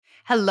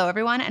Hello,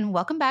 everyone, and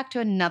welcome back to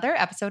another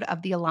episode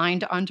of the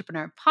Aligned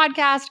Entrepreneur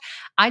Podcast.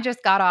 I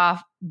just got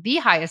off the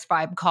highest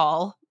vibe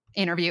call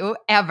interview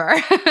ever.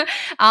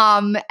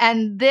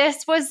 And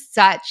this was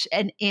such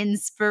an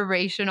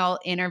inspirational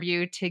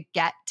interview to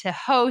get to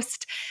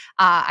host.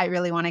 I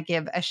really want to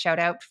give a shout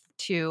out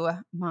to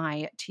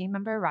my team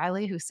member,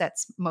 Riley, who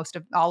sets most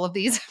of all of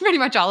these, pretty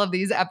much all of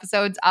these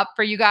episodes up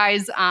for you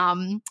guys.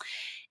 And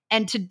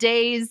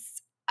today's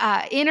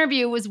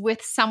interview was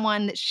with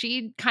someone that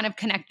she kind of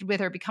connected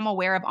with or become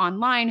aware of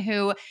online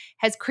who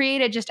has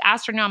created just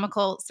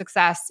astronomical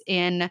success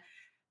in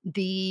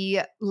the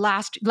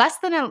less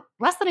than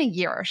a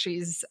year.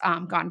 She's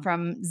gone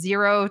from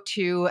zero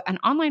to an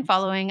online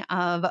following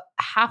of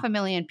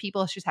 500,000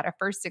 people. She's had her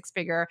first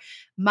six-figure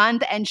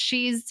month, and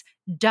she's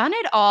done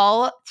it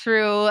all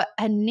through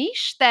a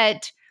niche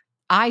that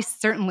I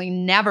certainly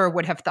never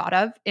would have thought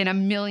of in a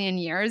million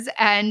years.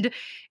 And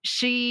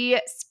she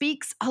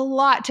speaks a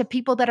lot to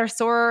people that are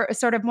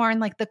sort of more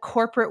in like the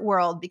corporate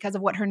world because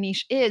of what her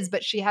niche is,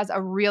 but she has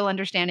a real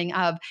understanding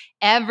of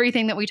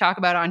everything that we talk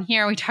about on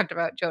here. We talked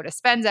about Joe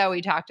Dispenza.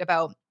 We talked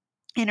about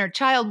inner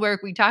child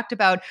work. We talked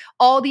about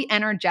all the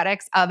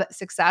energetics of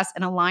success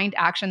and aligned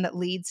action that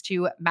leads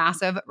to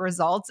massive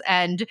results.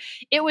 And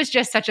it was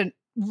just such an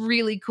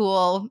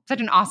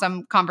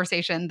awesome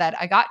conversation that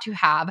I got to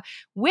have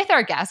with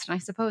our guest. And I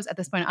suppose at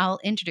this point, I'll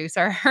introduce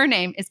her. Her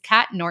name is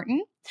Kat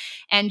Norton,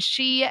 and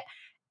she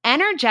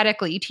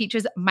energetically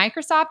teaches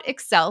Microsoft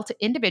Excel to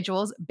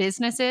individuals,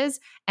 businesses,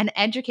 and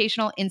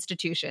educational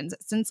institutions.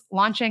 Since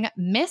launching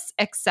Miss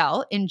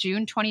Excel in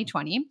June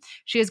 2020,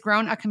 she has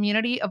grown a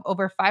community of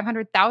over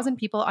 500,000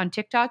 people on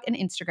TikTok and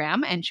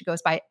Instagram, and she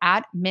goes by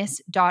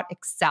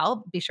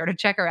 @miss.excel. Be sure to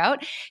check her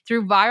out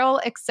through viral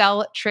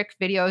Excel trick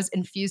videos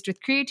infused with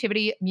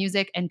creativity,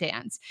 music, and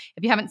dance.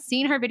 If you haven't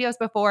seen her videos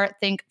before,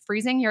 think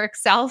freezing your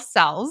Excel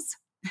cells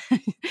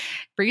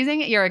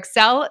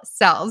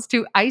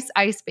to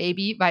Ice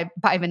Baby by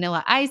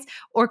Vanilla Ice,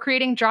 or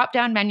creating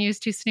drop-down menus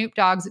to Snoop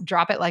Dogg's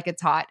Drop It Like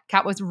It's Hot.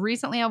 Kat was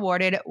recently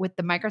awarded with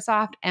the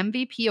Microsoft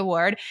MVP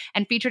Award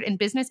and featured in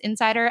Business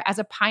Insider as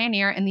a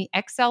pioneer in the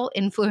Excel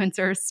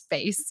influencer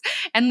space.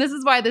 And this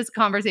is why this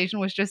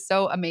conversation was just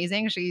so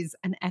amazing. She's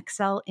an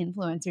Excel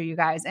influencer, you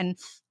guys. And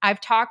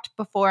I've talked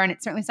before, and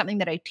it's certainly something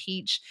that I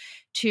teach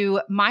to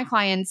my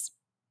clients,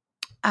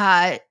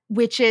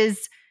 which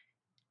is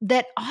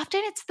that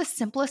often it's the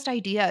simplest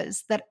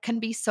ideas that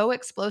can be so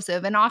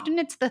explosive. And often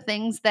it's the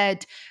things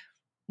that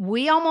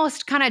we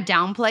almost kind of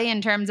downplay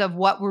in terms of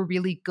what we're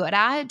really good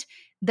at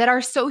that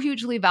are so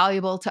hugely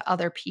valuable to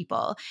other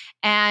people.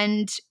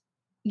 And,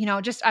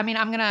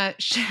 I'm going to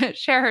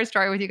share her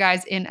story with you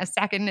guys in a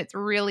second. It's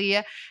really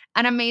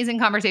an amazing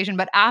conversation.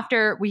 But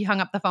after we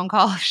hung up the phone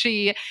call,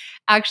 she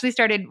actually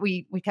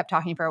we kept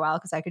talking for a while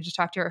because I could just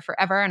talk to her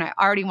forever. And I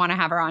already want to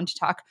have her on to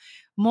talk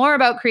more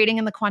about creating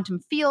in the quantum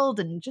field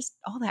and just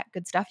all that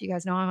good stuff you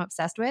guys know I'm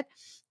obsessed with.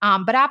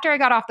 But after I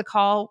got off the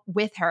call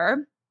with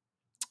her,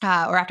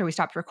 or after we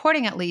stopped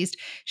recording at least,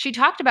 she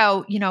talked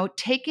about,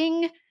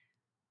 taking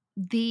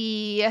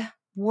the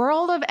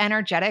world of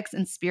energetics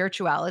and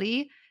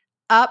spirituality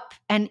up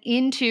and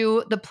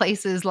into the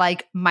places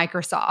like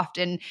Microsoft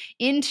and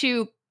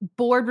into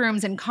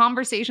boardrooms and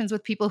conversations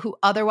with people who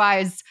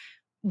otherwise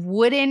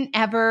wouldn't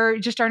ever,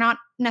 just are not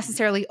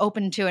necessarily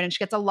open to it. And she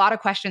gets a lot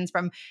of questions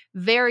from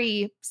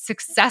very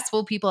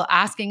successful people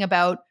asking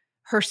about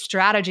her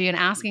strategy and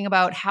asking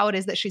about how it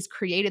is that she's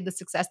created the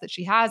success that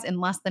she has in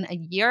less than a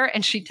year.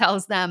 And she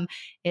tells them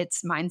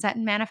it's mindset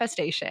and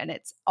manifestation.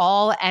 It's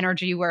all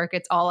energy work.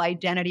 It's all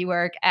identity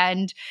work.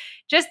 And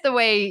just the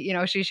way,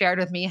 she shared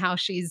with me how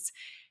she's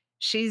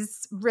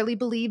really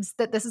believes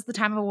that this is the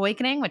time of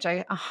awakening, which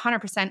I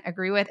 100%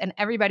 agree with. And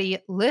everybody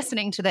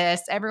listening to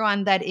this,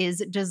 everyone that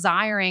is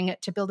desiring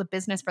to build a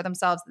business for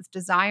themselves, that's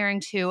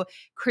desiring to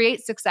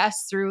create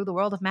success through the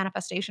world of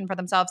manifestation for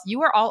themselves,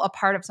 you are all a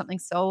part of something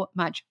so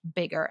much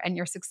bigger. And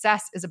your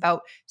success is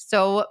about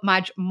so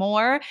much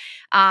more.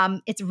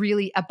 It's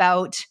really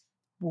about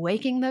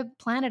waking the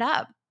planet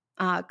up,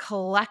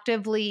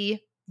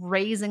 collectively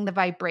raising the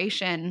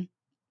vibration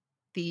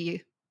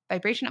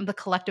of the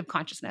collective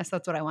consciousness.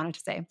 That's what I wanted to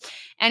say.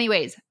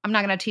 Anyways, I'm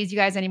not going to tease you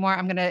guys anymore.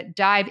 I'm going to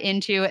dive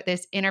into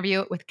this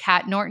interview with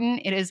Kat Norton.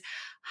 It is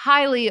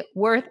highly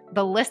worth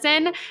the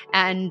listen.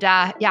 And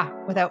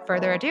without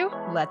further ado,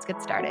 let's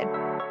get started.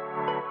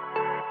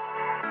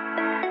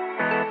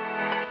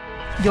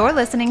 You're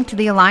listening to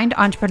the Aligned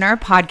Entrepreneur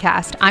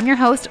Podcast. I'm your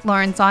host,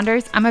 Lauren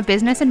Saunders. I'm a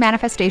business and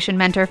manifestation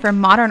mentor for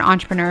modern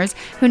entrepreneurs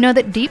who know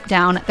that deep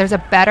down, there's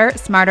a better,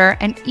 smarter,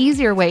 and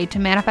easier way to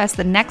manifest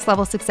the next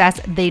level success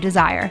they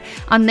desire.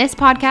 On this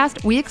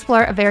podcast, we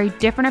explore a very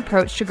different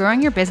approach to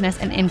growing your business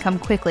and income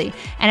quickly,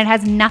 and it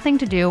has nothing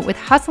to do with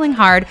hustling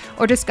hard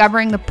or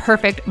discovering the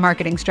perfect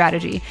marketing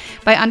strategy.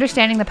 By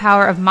understanding the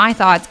power of my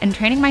thoughts and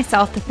training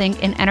myself to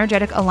think in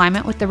energetic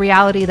alignment with the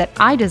reality that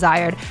I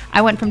desired,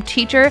 I went from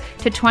teacher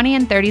to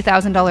 $20,000 and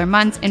 $30,000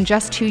 months in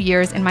just 2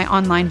 years in my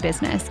online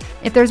business.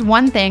 If there's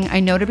one thing I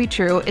know to be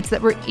true, it's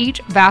that we're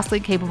each vastly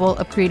capable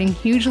of creating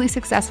hugely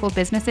successful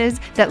businesses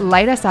that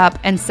light us up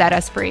and set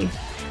us free.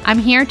 I'm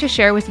here to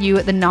share with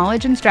you the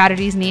knowledge and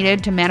strategies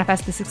needed to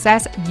manifest the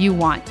success you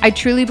want. I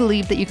truly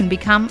believe that you can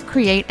become,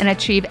 create, and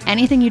achieve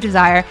anything you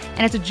desire,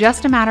 and it's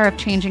just a matter of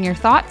changing your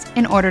thoughts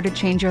in order to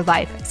change your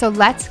life. So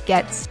let's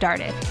get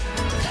started.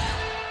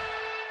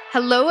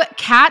 Hello,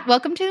 Kat.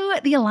 Welcome to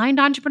The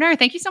Aligned Entrepreneur.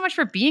 Thank you so much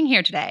for being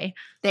here today.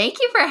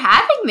 Thank you for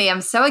having me.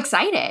 I'm so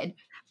excited.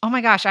 Oh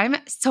my gosh, I'm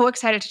so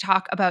excited to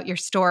talk about your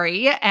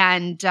story.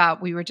 And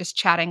we were just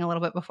chatting a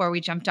little bit before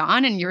we jumped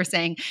on, and you were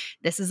saying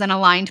this is an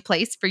aligned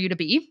place for you to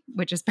be,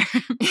 which is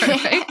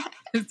perfect.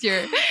 Because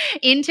you're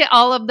into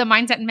all of the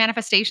mindset and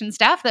manifestation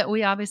stuff that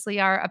we obviously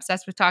are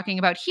obsessed with talking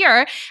about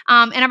here.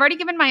 And I've already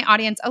given my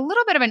audience a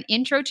little bit of an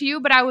intro to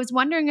you, but I was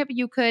wondering if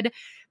you could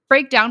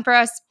break down for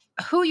us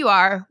who you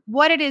are,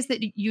 what it is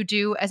that you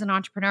do as an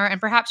entrepreneur,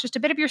 and perhaps just a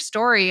bit of your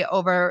story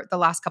over the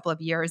last couple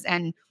of years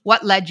and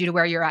what led you to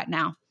where you're at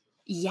now.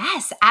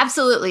 Yes,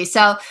 absolutely.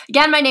 So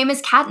again, my name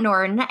is Kat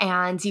Norton,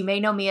 and you may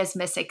know me as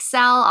Miss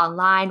Excel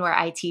online, where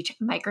I teach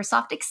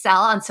Microsoft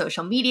Excel on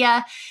social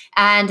media.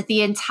 And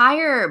the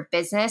entire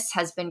business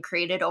has been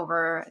created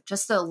over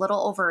just a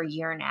little over a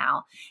year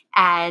now,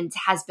 and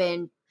has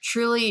been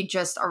truly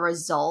just a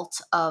result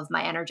of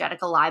my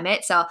energetic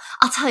alignment. So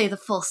I'll tell you the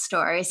full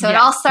story. So it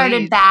all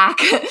started back.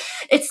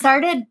 It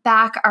started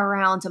back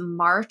around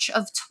March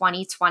of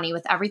 2020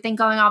 with everything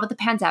going on with the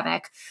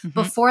pandemic. Mm-hmm.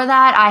 Before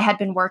that, I had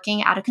been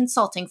working at a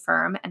consulting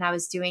firm, and I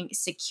was doing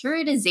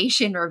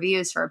securitization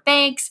reviews for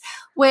banks,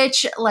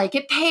 which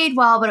it paid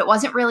well, but it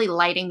wasn't really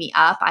lighting me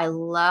up. I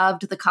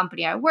loved the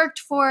company I worked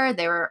for.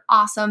 They were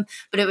awesome,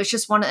 but it was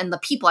just and the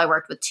people I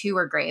worked with too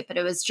were great, but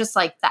it was just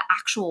the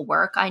actual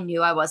work I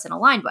knew I wasn't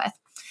aligned with.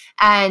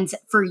 And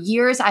for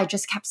years, I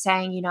just kept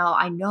saying,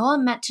 I know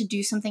I'm meant to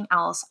do something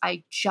else.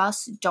 I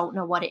just don't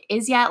know what it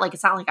is yet.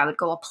 It's not like I would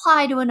go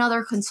apply to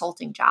another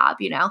consulting job,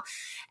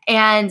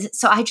 And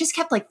so I just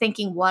kept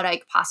thinking what I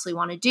could possibly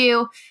want to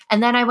do.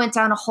 And then I went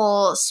down a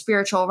whole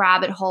spiritual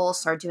rabbit hole,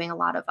 started doing a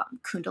lot of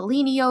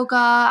Kundalini yoga.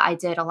 I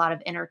did a lot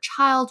of inner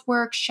child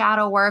work,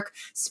 shadow work,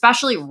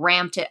 especially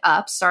ramped it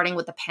up starting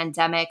with the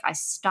pandemic. I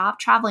stopped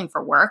traveling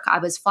for work. I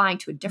was flying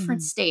to a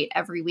different state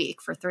every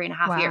week for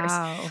 3.5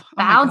 years,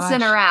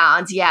 bouncing around.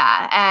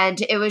 Yeah.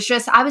 And it was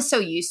just, I was so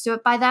used to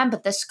it by then,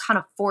 but this kind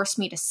of forced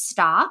me to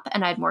stop,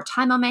 and I had more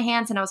time on my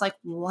hands. And I was like,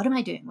 what am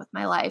I doing with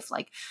my life?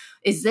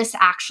 Is this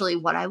actually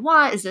what I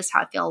want? Is this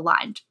how I feel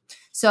aligned?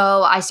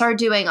 So I started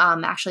doing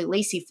actually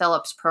Lacey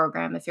Phillips'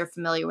 program, if you're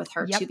familiar with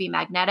her, To Be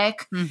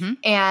Magnetic. Mm-hmm.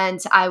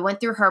 And I went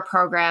through her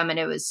program, and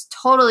it was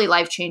totally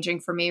life-changing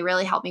for me.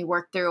 Really helped me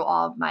work through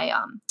all of my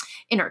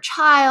inner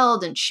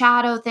child and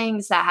shadow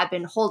things that had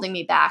been holding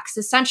me back. So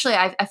essentially,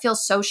 I feel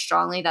so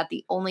strongly that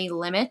the only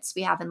limits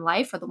we have in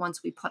life are the ones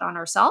we put on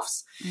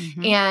ourselves.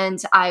 Mm-hmm.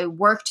 And I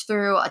worked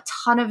through a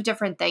ton of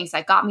different things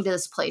that got me to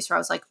this place where I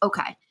was like,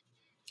 okay,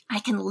 I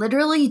can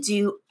literally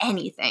do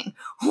anything.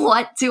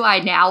 What do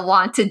I now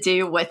want to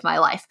do with my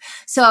life?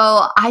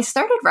 So I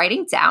started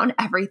writing down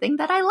everything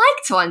that I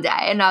liked one day.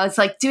 And I was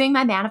doing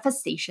my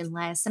manifestation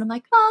list. And I'm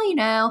like,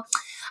 well,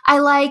 I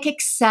like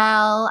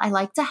Excel. I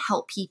like to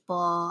help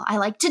people. I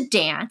like to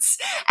dance.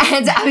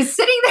 And I was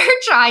sitting there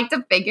trying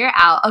to figure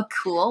out a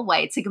cool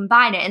way to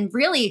combine it. And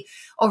really,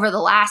 over the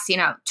last,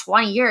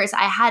 20 years,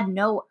 I had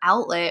no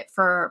outlet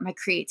for my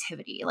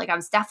creativity. I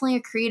was definitely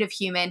a creative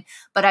human,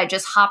 but I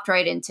just hopped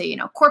right into,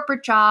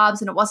 corporate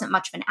jobs, and it wasn't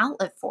much of an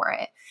outlet for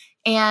it.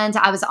 And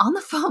I was on the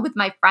phone with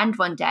my friend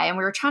one day, and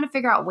we were trying to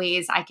figure out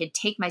ways I could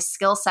take my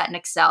skill set in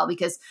Excel,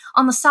 because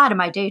on the side of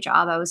my day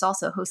job, I was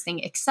also hosting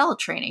Excel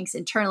trainings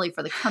internally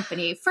for the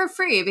company for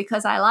free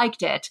because I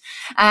liked it.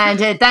 And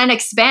it then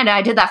expanded.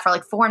 I did that for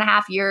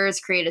 4.5 years,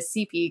 created a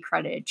CPE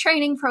accredited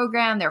training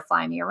program. They're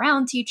flying me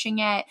around teaching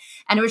it.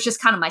 And it was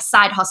just kind of my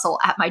side hustle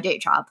at my day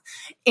job.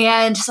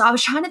 And so I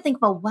was trying to think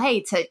of a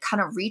way to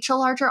kind of reach a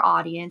larger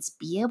audience,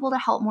 be able to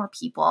help more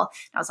people.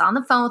 And I was on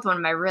the phone with one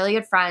of my really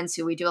good friends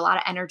who we do a lot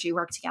of energy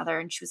work together.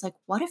 And she was like,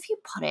 what if you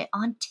put it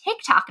on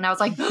TikTok? And I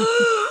was like,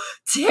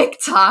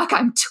 TikTok?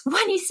 I'm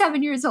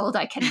 27 years old.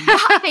 I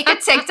cannot make a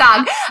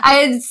TikTok. I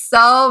had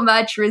so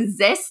much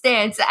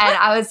resistance. And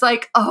I was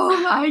like,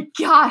 oh my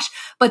gosh.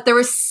 But there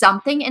was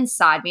something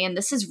inside me. And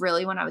this is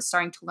really when I was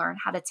starting to learn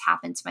how to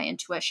tap into my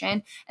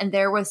intuition. And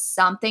there was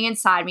something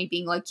inside me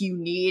being like, you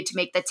need to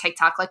make the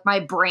TikTok. My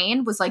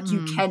brain was like,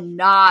 you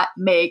cannot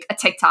make a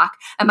TikTok.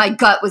 And my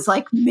gut was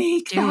like,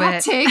 make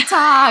that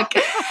TikTok.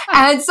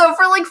 And so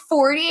for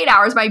 48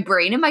 hours, my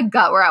brain and my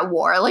gut were at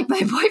war. My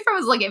boyfriend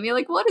was looking at me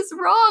what is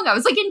wrong? I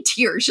was in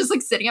tears, just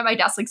sitting at my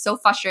desk, so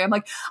frustrated. I'm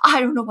like, I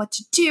don't know what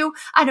to do.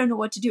 I don't know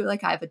what to do. I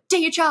have a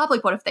day job.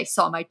 What if they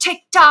saw my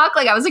TikTok?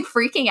 I was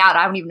freaking out.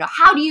 I don't even know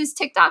how to use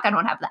TikTok. I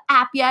don't have the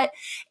app yet.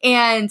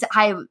 And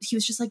he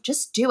was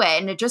just do it.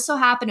 And it just so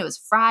happened it was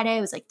Friday.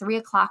 It was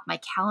 3:00. My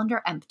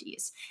calendar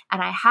empties.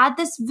 And I had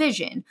this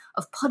vision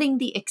of putting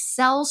the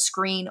Excel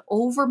screen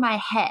over my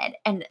head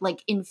and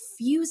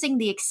infusing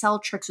the Excel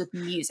tricks with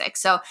music.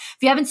 So if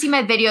you haven't haven't seen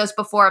my videos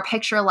before, a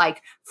picture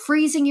like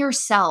freezing your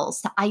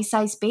cells to Ice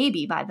Ice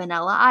Baby by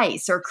Vanilla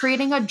Ice, or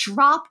creating a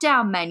drop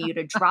down menu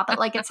to Drop It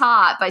Like It's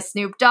Hot by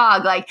Snoop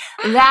Dogg, like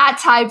that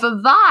type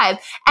of vibe.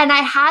 And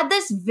I had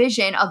this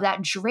vision of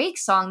that Drake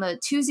song, the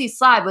 2Z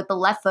slide with the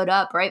left foot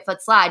up, right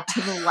foot slide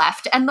to the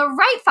left and the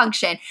right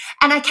function.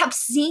 And I kept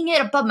seeing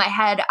it above my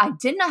head. I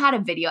didn't know how to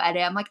video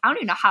edit. I'm like, I don't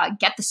even know how to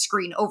get the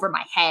screen over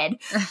my head.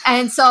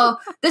 And so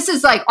this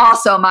is like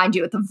also, mind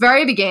you, at the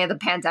very beginning of the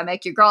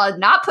pandemic, your girl had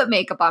not put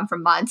makeup on for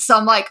months. So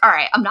I'm like, all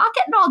right, I'm not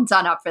getting all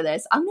done up for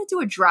this. I'm going to do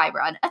a dry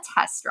run, a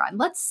test run.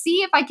 Let's see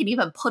if I can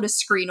even put a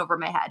screen over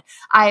my head.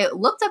 I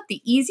looked up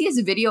the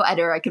easiest video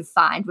editor I could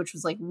find, which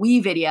was like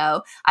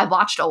WeVideo. I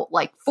watched a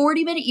like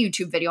 40-minute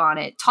YouTube video on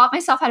it, taught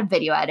myself how to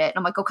video edit. And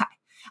I'm like, okay,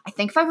 I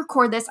think if I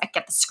record this, I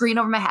get the screen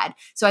over my head.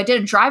 So I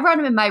did a dry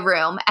run in my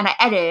room and I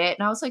edited it.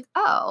 And I was like,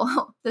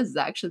 oh, this is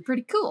actually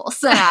pretty cool.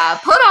 So I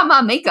put on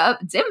my makeup,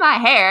 did my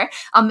hair.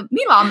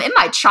 Meanwhile, I'm in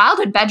my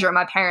childhood bedroom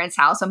at my parents'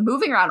 house. I'm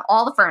moving around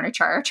all the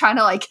furniture, trying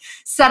to like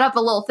set up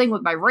a little thing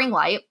with my ring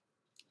light.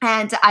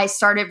 And I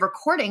started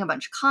recording a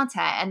bunch of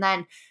content. And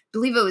then I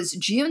believe it was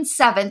June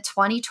 7th,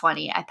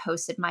 2020, I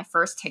posted my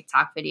first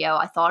TikTok video.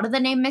 I thought of the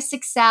name Miss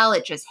Excel.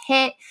 It just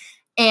hit.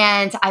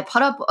 And I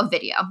put up a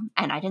video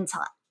and I didn't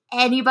tell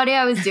anybody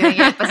I was doing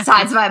it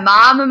besides my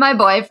mom and my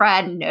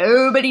boyfriend.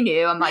 Nobody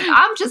knew. I'm like,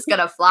 I'm just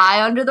going to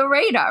fly under the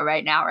radar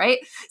right now, right?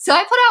 So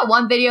I put out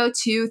 1 video,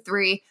 2,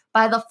 3.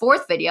 By the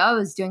 4th video, I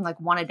was doing like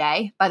 1 a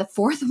day. By the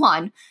 4th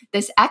one,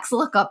 this X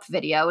lookup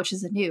video, which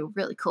is a new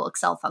really cool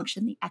Excel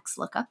function, the X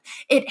lookup,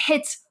 it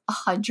hits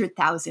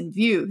 100,000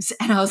 views.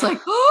 And I was like,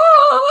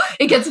 oh,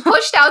 it gets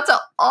pushed out to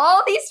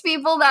all these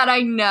people that I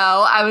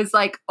know. I was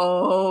like,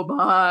 oh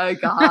my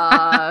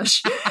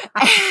gosh.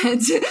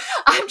 And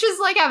I'm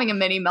just like having a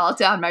mini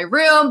meltdown in my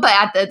room. But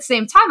at the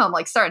same time, I'm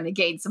like starting to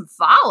gain some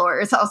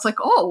followers. I was like,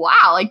 oh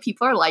wow, like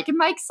people are liking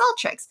my Excel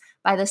tricks.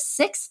 By the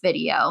 6th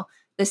video,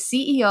 the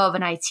CEO of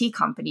an IT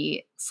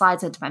company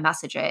slides into my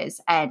messages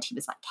and he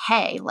was like,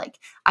 hey, like,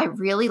 I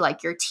really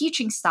like your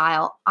teaching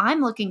style. I'm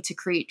looking to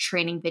create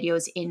training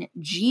videos in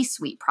G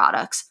Suite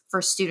products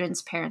for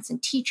students, parents,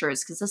 and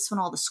teachers, because this is when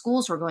all the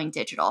schools were going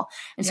digital.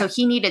 And so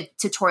he needed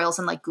tutorials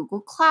in like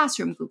Google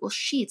Classroom, Google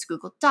Sheets,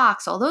 Google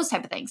Docs, all those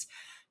type of things.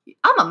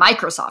 I'm a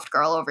Microsoft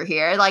girl over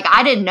here. Like,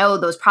 I didn't know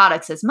those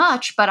products as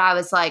much, but I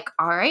was like,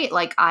 all right,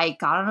 like I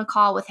got on a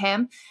call with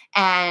him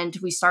and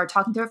we started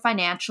talking through it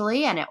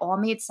financially and it all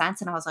made sense.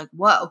 And I was like,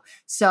 whoa.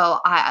 So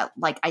I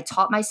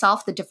taught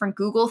myself the different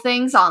Google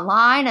things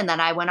online. And then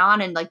I went on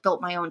and like built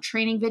my own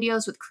training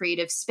videos with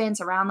creative spins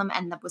around them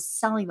and that was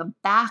selling them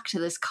back to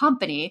this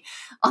company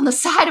on the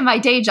side of my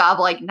day job,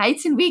 like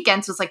nights and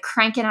weekends, was like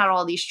cranking out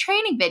all these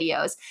training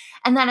videos.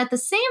 And then at the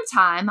same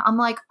time, I'm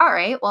like, all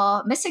right,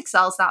 well, Miss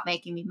Excel's not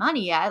making me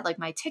money yet, like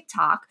my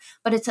TikTok,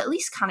 but it's at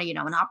least kind of, you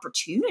know, an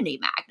opportunity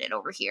magnet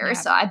over here. Yeah.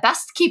 So I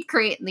best keep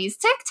creating these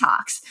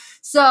TikToks.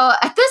 So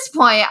at this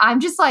point, I'm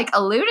just like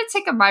a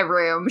lunatic in my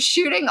room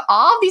shooting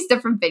all these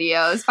different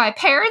videos. My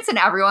parents and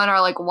everyone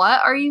are like,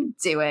 what are you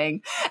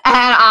doing?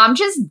 And I'm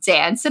just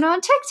dancing on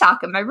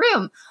TikTok in my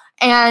room.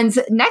 And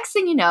next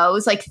thing you know, it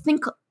was like,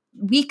 think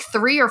week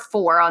 3 or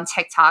 4 on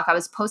TikTok, I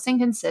was posting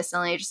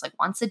consistently, just like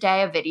once a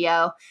day, a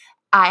video.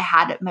 I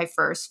had my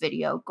first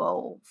video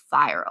go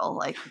viral.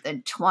 Like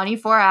within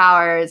 24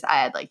 hours, I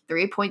had like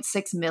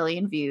 3.6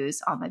 million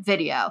views on my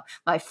video.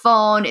 My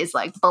phone is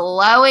like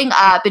blowing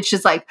up. It's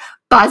just like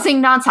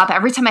buzzing nonstop.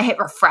 Every time I hit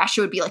refresh,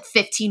 it would be like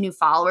 15 new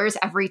followers.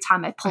 Every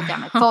time I pulled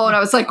down my phone, I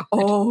was like,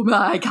 oh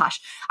my gosh.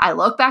 I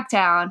look back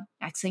down.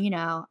 Next thing you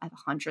know, I have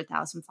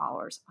 100,000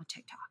 followers on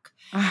TikTok.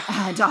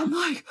 And I'm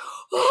like,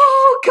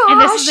 oh gosh.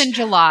 And this is in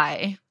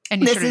July.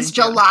 And this is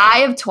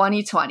July of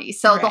 2020.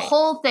 So the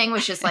whole thing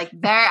was just like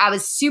I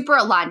was super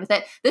aligned with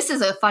it. This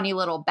is a funny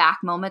little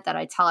back moment that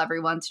I tell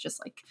everyone to just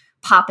like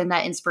pop in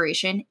that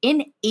inspiration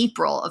in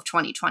April of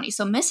 2020.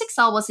 So Miss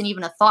Excel wasn't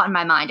even a thought in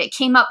my mind. It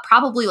came up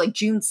probably like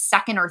June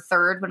 2nd or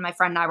 3rd when my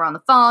friend and I were on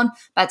the phone.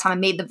 By the time I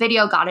made the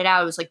video, got it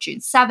out, it was like June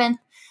 7th.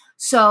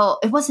 So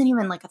it wasn't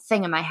even like a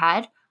thing in my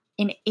head.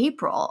 In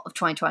April of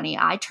 2020,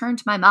 I turned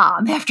to my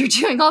mom after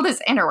doing all this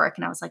inner work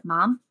and I was like,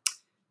 Mom,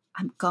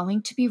 I'm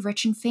going to be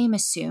rich and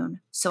famous soon,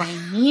 so I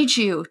need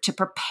you to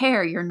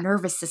prepare your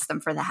nervous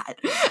system for that.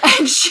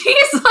 And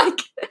she's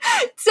like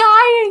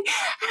dying.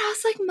 And I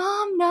was like,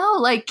 Mom, no,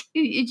 like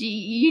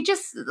you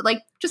just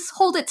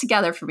hold it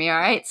together for me. All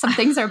right. Some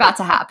things are about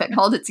to happen.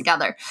 Hold it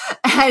together.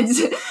 And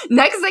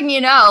next thing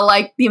you know,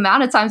 like the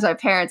amount of times my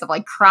parents have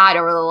like cried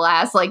over the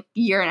last like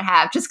year and a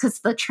half, just because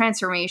the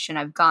transformation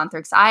I've gone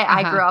through. Cause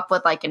I grew up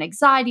with like an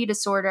anxiety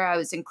disorder. I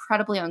was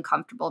incredibly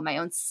uncomfortable in my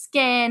own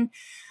skin.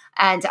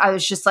 And I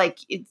was just like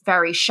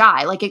very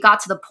shy. Like it got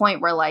to the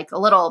point where like a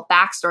little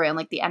backstory on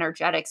like the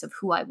energetics of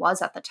who I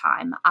was at the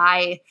time.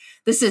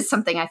 This is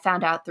something I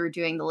found out through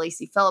doing the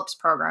Lacey Phillips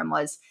program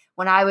was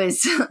when I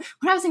was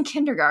in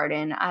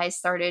kindergarten, I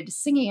started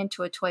singing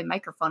into a toy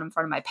microphone in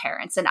front of my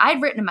parents. And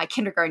I'd written in my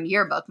kindergarten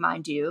yearbook,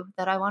 mind you,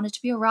 that I wanted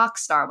to be a rock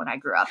star when I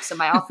grew up. So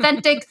my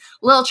authentic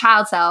little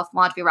child self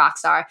wanted to be a rock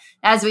star.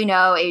 As we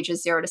know,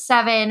 ages 0 to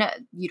 7,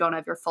 you don't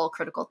have your full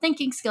critical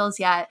thinking skills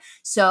yet.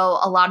 So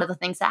a lot of the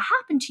things that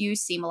happen to you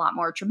seem a lot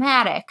more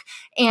dramatic,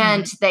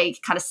 and they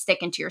kind of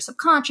stick into your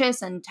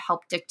subconscious and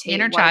help dictate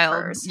Inner what child.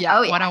 occurs. Yeah,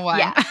 Oh, yeah. 101.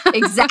 Yeah,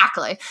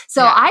 exactly.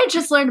 So I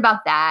just learned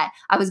about that.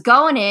 I was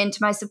going into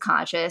my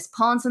subconscious,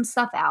 pulling some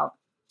stuff out.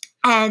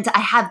 And I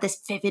have this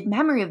vivid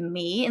memory of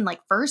me in like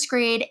first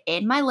grade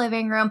in my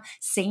living room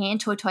singing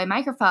into a toy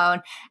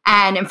microphone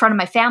and in front of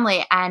my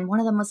family. And one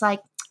of them was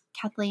like,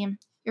 Kathleen,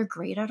 you're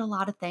great at a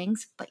lot of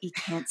things, but you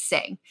can't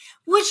sing,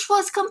 which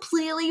was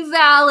completely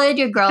valid.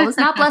 Your girl was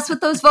not blessed with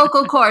those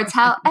vocal cords.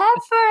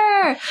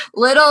 However,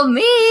 little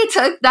me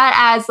took that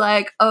as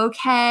like,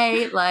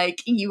 okay,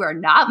 like you are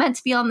not meant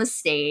to be on the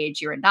stage.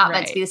 You are not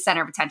meant to be the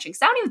center of attention.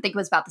 Because I don't even think it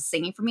was about the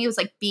singing for me. It was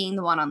like being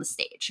the one on the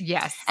stage.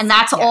 Yes. And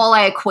that's all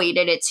I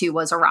equated it to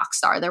was a rock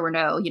star. There were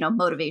no,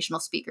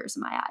 motivational speakers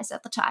in my eyes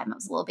at the time. I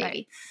was a little baby.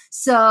 Right.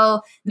 So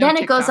then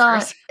it goes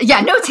on.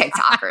 Yeah, no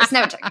TikTokers,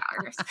 no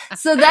TikTokers.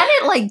 So then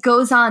it like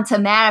goes on to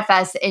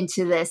manifest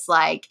into this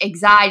like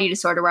anxiety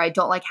disorder where I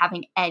don't like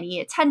having any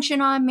attention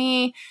on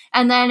me.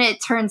 And then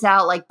it turns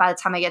out like by the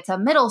time I get to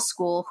middle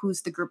school,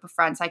 who's the group of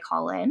friends I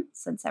call in,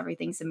 since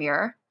everything's a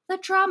mirror? The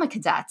drama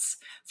cadets,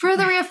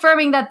 further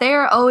reaffirming that they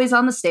are always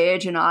on the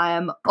stage and I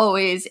am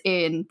always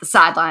in the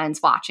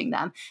sidelines watching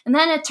them. And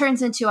then it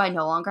turns into I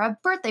no longer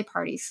have birthday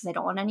parties because I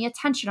don't want any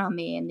attention on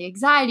me, and the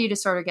anxiety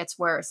disorder gets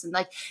worse. And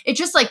like it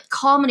just like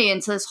culminated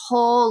into this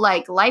whole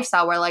like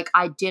lifestyle where like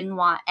I didn't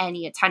want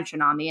any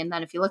attention on me. And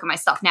then if you look at my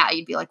stuff now,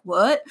 you'd be like,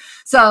 what?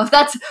 So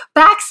that's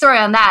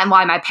backstory on that and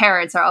why my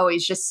parents are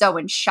always just so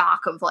in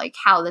shock of like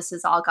how this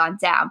has all gone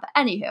down. But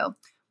anywho,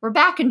 we're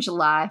back in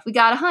July. We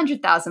got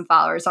 100,000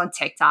 followers on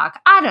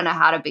TikTok. I don't know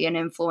how to be an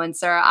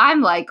influencer.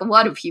 I'm like,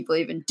 what do people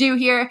even do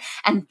here?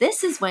 And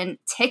this is when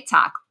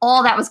TikTok,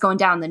 all that was going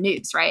down in the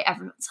news, right?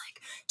 Everyone's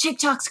like,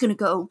 TikTok's going to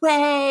go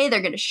away.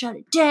 They're going to shut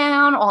it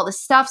down, all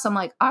this stuff. So I'm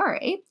like, all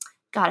right,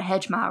 got to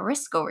hedge my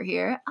risk over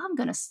here. I'm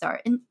going to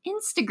start an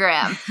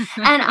Instagram.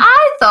 And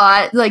I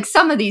thought like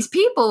some of these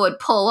people would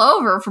pull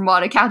over from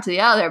one account to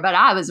the other, but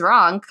I was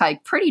wrong,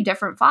 like pretty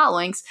different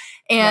followings.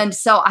 And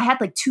so I had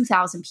like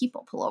 2,000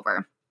 people pull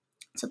over.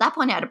 So at that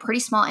point, I had a pretty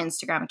small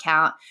Instagram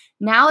account.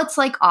 Now it's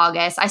like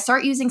August. I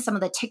start using some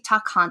of the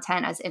TikTok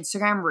content as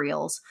Instagram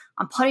Reels.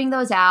 I'm putting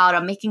those out.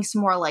 I'm making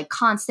some more like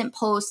constant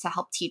posts to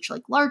help teach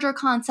like larger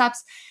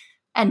concepts.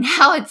 And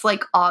now it's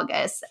like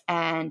August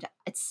and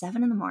it's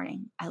 7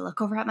 a.m. I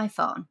look over at my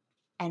phone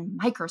and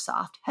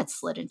Microsoft had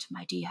slid into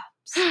my DMs.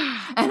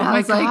 And I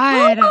was like,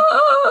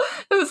 oh!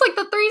 It was like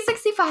the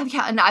 365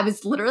 account. And I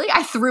was literally,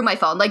 I threw my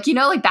phone. Like,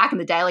 like back in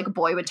the day, like a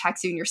boy would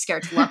text you and you're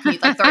scared to look and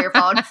you'd like throw your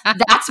phone.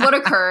 That's what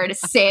occurred.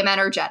 Same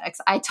energetics.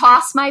 I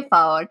tossed my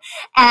phone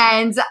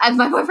and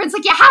my boyfriend's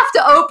like, you have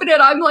to open it.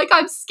 I'm like,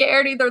 I'm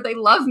scared. Either they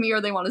love me or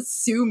they want to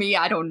sue me.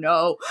 I don't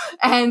know.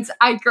 And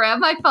I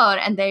grabbed my phone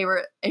and they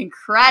were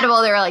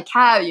incredible. They were like,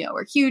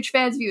 we're huge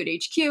fans of you at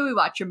HQ. We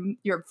watch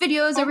your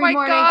videos every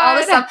morning, all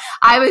this stuff.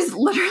 I was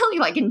literally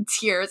like in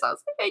tears. I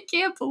was like, I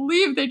can't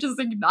believe they just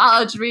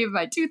acknowledged me with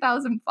my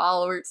 2,000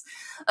 followers.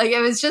 Like, it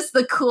was just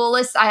the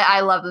coolest.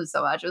 I love them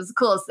so much. It was the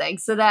coolest thing.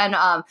 So then,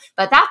 but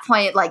at that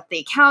point, like the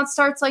account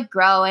starts like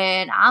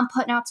growing. I'm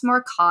putting out some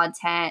more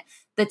content.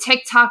 The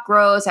TikTok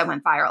grows. I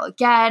went viral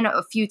again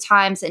a few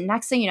times. And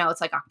next thing you know,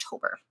 it's like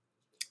October.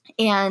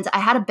 And I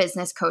had a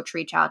business coach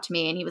reach out to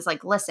me and he was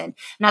like, listen,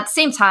 and at the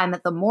same time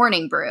that the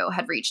Morning Brew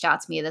had reached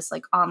out to me, this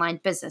like online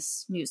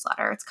business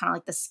newsletter. It's kind of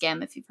like the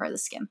Skim, if you've heard of the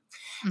Skim.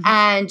 Mm-hmm.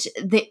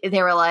 And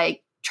they were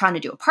like trying to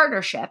do a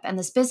partnership. And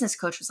this business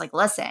coach was like,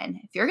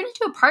 listen, if you're going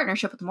to do a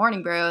partnership with the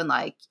Morning Brew and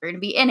like you're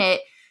going to be in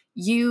it,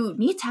 you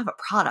need to have a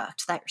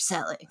product that you're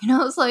selling. And I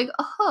was like,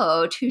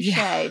 oh, touche.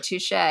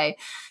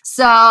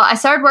 So I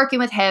started working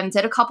with him,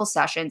 did a couple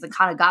sessions and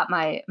kind of got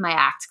my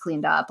act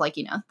cleaned up. Like,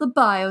 the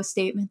bio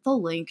statement, the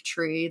link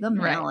tree, the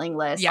mailing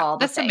list, all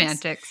the things.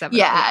 Semantics of it.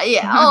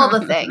 Yeah, all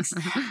the things.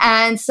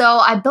 And so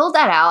I build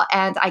that out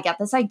and I get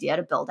this idea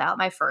to build out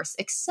my first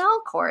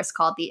Excel course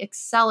called the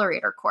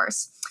Accelerator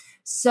course.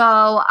 So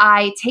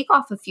I take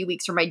off a few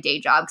weeks from my day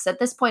job because at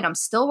this point I'm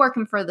still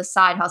working for the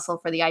side hustle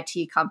for the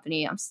IT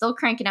company. I'm still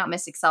cranking out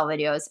Miss Excel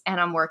videos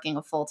and I'm working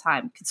a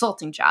full-time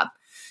consulting job.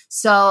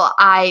 So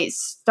I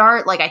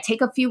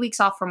take a few weeks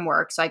off from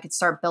work so I could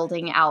start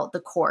building out the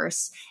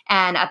course.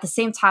 And at the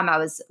same time, I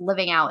was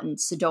living out in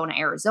Sedona,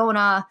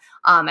 Arizona.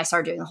 I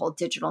started doing the whole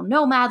digital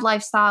nomad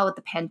lifestyle with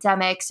the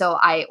pandemic. So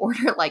I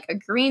ordered like a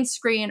green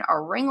screen, a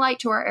ring light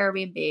to our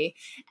Airbnb,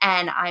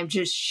 and I'm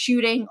just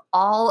shooting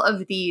all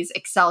of these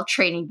Excel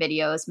training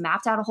videos,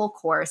 mapped out a whole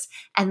course,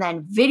 and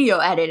then video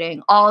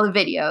editing all the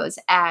videos.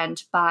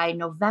 And by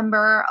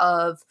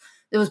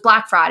it was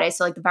Black Friday.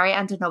 So like the very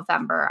end of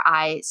November,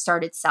 I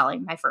started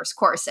selling my first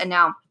course. And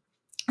now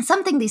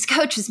something these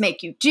coaches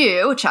make you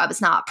do, which I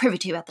was not privy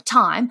to at the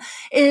time,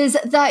 is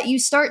that you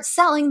start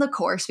selling the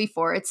course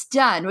before it's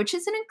done, which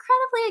is an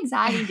incredibly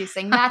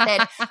anxiety-inducing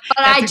method. But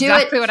That's I do it.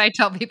 exactly what I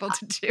tell people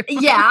to do.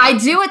 Yeah, I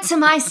do it to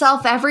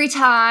myself every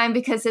time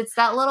because it's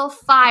that little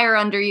fire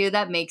under you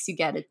that makes you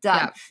get it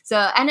done. Yep. So,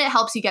 and it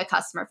helps you get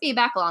customer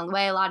feedback along the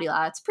way.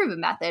 La-di-la, it's a proven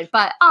method,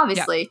 but Yep.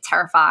 obviously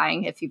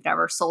terrifying if you've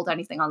never sold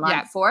anything online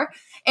Yep. before.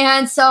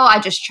 And so I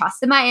just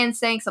trusted my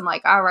instincts. I'm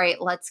like, all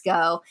right, let's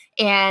go.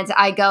 And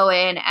I go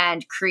in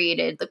and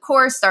created the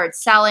course, started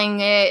selling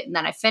it, and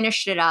then I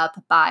finished it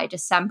up by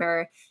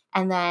December.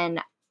 And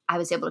then I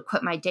was able to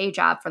quit my day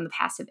job from the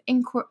passive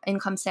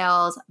income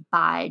sales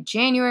by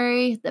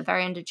January. The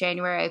very end of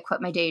January, I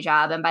quit my day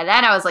job. And by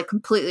then I was like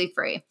completely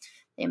free.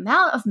 The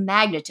amount of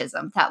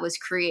magnetism that was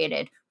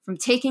created from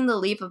taking the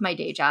leap of my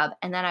day job.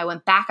 And then I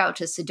went back out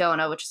to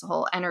Sedona, which is a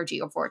whole energy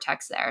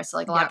vortex there. So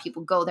like a lot of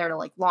people go there to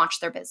like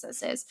launch their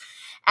businesses.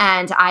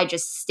 And I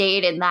just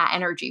stayed in that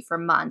energy for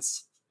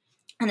months.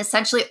 And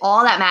essentially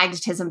all that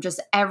magnetism, just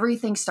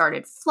everything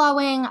started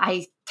flowing.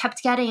 I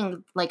kept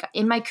getting like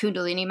in my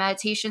Kundalini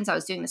meditations, I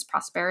was doing this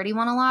prosperity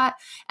one a lot.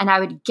 And I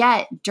would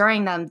get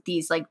during them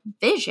these like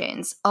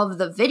visions of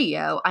the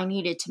video I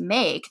needed to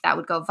make that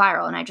would go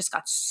viral. And I just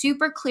got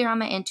super clear on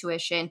my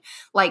intuition.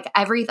 Like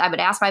I would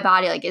ask my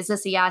body, like, is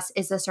this a yes?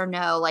 Is this or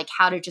no? Like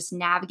how to just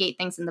navigate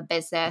things in the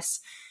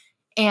business.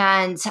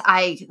 And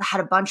I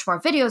had a bunch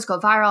more videos go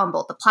viral on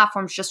both the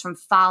platforms just from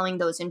following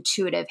those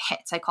intuitive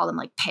hits. I call them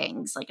like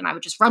pings. Like, and I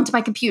would just run to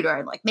my computer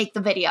and like make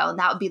the video, and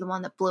that would be the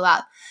one that blew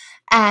up.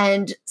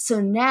 And so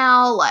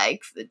now,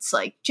 like, it's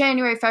like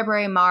January,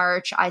 February,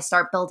 March, I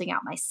start building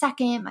out my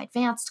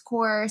advanced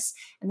course.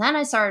 And then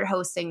I started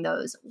hosting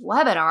those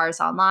webinars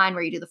online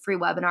where you do the free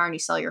webinar and you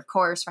sell your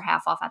course for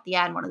half off at the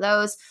end, one of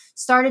those.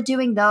 Started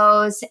doing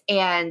those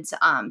and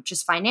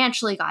just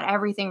financially got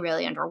everything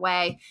really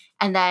underway.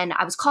 And then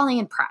I was calling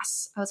in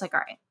press. I was like, all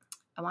right,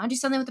 I want to do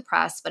something with the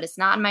press, but it's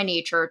not in my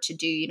nature to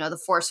do, the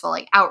forceful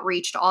like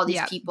outreach to all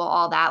these people,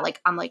 all that.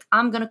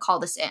 I'm going to call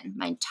this in.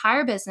 My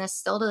entire business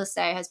still to this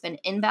day has been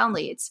inbound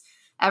leads,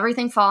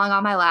 everything falling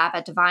on my lap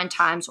at divine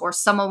times, or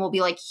someone will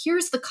be like,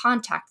 here's the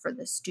contact for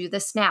this, do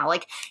this now.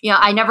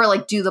 I never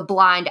like do the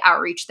blind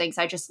outreach things.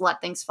 I just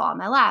let things fall on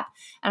my lap.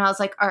 And I was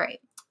like, all right,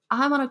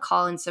 I want to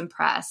call in some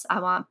press.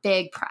 I want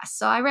big press.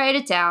 So I write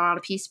it down on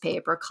a piece of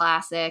paper,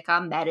 classic.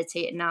 I'm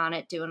meditating on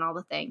it, doing all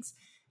the things.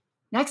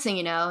 Next thing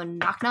you know,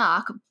 knock,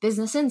 knock,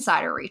 Business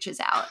Insider reaches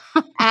out.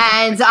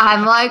 And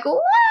I'm like,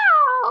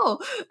 wow.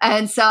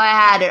 And so I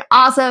had an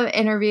awesome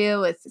interview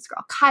with this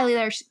girl, Kylie,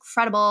 there. She's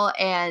incredible.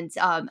 And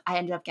I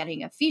ended up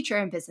getting a feature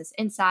in Business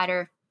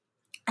Insider.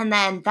 And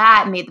then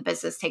that made the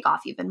business take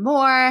off even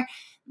more.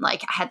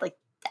 Like I had like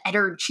the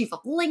editor-in-chief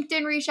of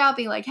LinkedIn reach out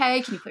being like,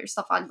 hey, can you put your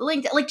stuff on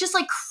LinkedIn? Like just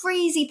like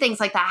crazy things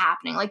like that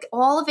happening. Like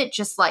all of it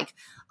just like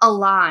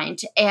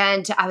aligned.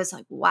 And I was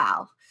like,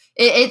 wow.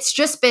 It's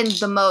just been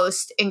the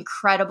most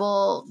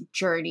incredible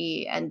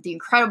journey and the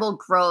incredible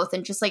growth.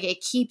 And just like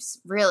it keeps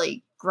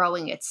really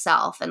growing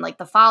itself. And like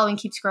the following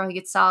keeps growing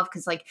itself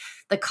because like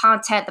the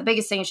content, the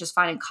biggest thing is just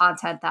finding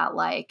content that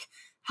like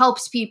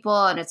helps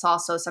people. And it's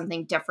also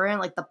something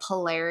different. Like the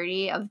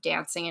polarity of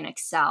dancing in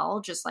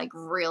Excel just like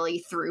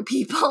really threw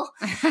people.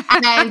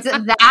 And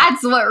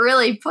that's what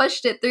really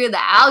pushed it through the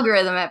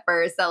algorithm at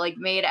first that like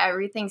made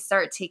everything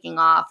start taking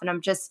off. And I'm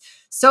just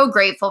so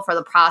grateful for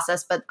the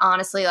process. But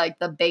honestly, like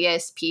the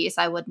biggest piece,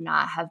 I would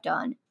not have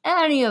done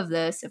any of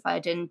this if I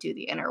didn't do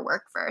the inner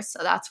work first. So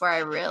that's where I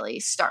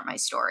really start my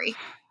story.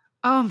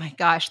 Oh my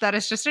gosh, that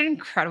is just an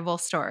incredible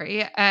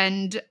story.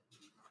 And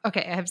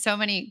okay, I have so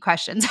many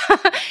questions.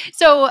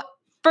 So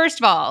first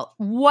of all,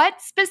 what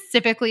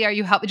specifically are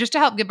you helping, just to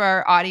help give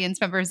our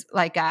audience members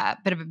like a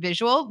bit of a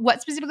visual,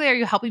 what specifically are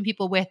you helping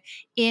people with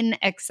in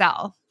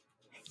Excel?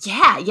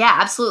 Yeah,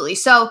 absolutely.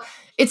 So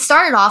it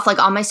started off like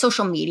on my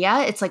social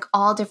media. It's like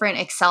all different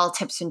Excel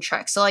tips and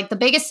tricks. So like the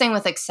biggest thing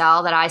with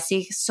Excel that I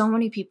see, so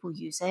many people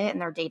use it in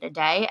their day to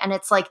day. And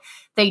it's like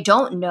they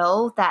don't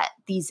know that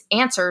these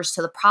answers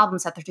to the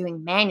problems that they're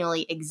doing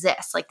manually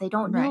exist. Like they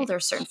don't know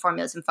there's certain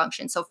formulas and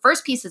functions. So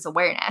first piece is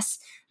awareness.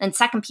 And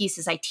second piece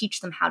is I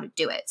teach them how to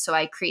do it. So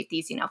I create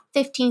these,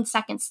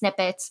 15-second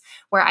snippets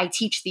where I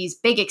teach these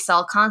big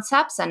Excel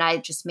concepts and I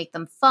just make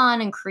them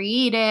fun and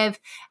creative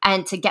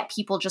and to get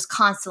people just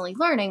constantly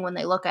learning when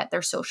they look at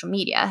their social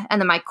media.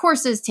 And then my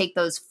courses take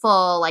those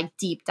full like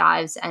deep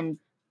dives and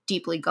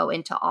deeply go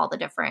into all the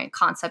different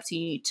concepts you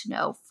need to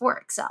know for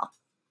Excel.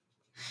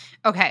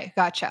 Okay,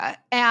 gotcha.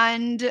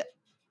 And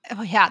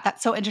oh yeah,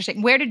 that's so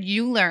interesting. Where did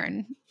you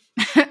learn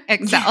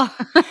Excel?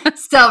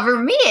 So for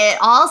me, it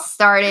all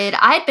started,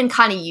 I had been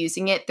kind of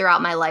using it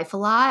throughout my life a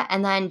lot.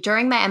 And then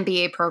during my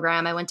MBA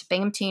program, I went to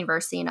Binghamton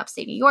University in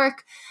upstate New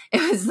York.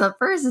 It was the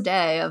first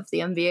day of the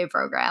MBA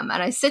program.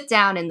 And I sit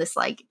down in this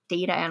like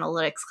data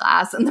analytics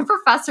class. And the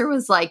professor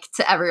was like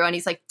to everyone,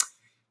 he's like,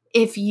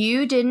 if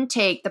you didn't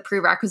take the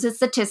prerequisite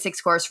statistics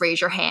course,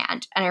 raise your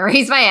hand. And I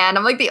raise my hand.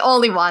 I'm like the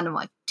only one. I'm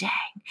like, dang.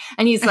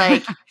 And he's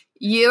like,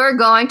 you are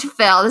going to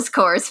fail this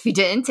course if you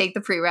didn't take the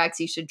prereqs.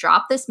 You should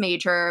drop this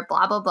major,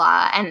 blah, blah,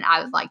 blah. And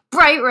I was like,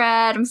 bright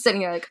red. I'm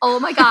sitting there like,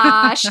 oh my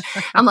gosh.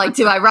 I'm like,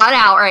 do I run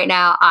out right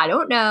now? I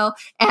don't know.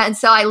 And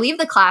so I leave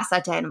the class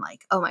that day and I'm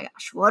like, oh my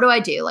gosh, what do I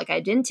do? Like, I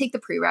didn't take the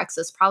prereqs,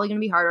 so it's probably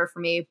going to be harder for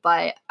me,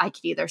 but I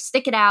could either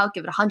stick it out,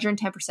 give it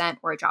 110%,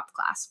 or I drop the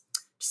class.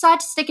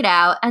 Decide to stick it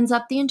out. Ends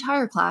up the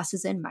entire class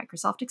is in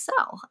Microsoft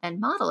Excel and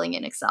modeling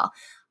in Excel.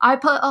 I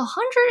put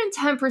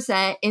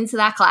 110% into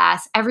that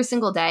class every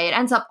single day. It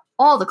ends up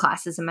all the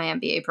classes in my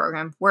MBA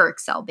program were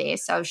Excel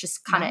based. So I was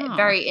just kind of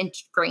very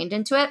ingrained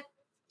into it.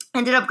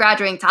 Ended up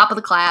graduating top of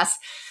the class,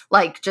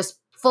 like just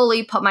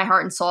fully put my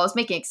heart and soul. I was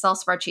making Excel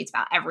spreadsheets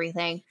about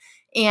everything.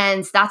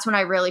 And that's when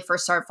I really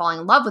first started falling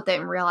in love with it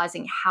and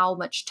realizing how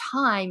much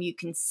time you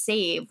can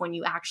save when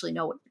you actually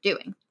know what you're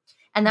doing.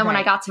 And then when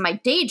I got to my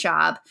day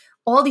job,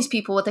 all these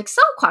people with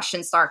Excel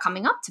questions started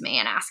coming up to me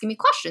and asking me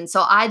questions.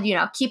 So I'd,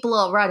 keep a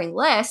little running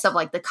list of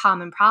like the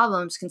common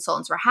problems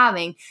consultants were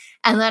having.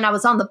 And then I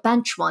was on the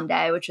bench one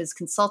day, which is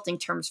consulting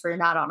terms for you're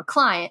not on a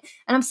client.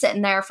 And I'm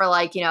sitting there for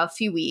like, a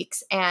few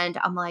weeks and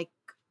I'm like,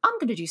 I'm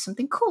going to do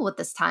something cool with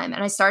this time.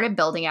 And I started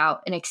building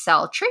out an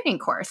Excel training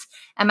course.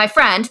 And my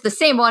friend, the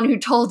same one who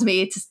told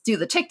me to do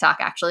the TikTok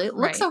actually,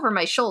 looks over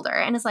my shoulder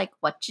and is like,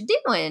 what you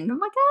doing? I'm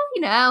like,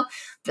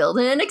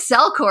 building an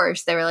Excel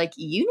course. They were like,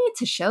 you need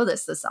to show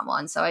this to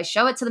someone. So I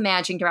show it to the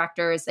managing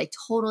directors. They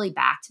totally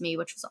backed me,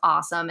 which was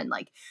awesome. And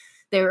like,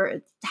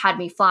 had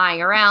me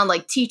flying around,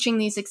 like teaching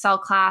these Excel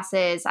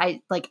classes.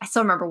 I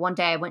still remember one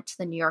day I went to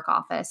the New York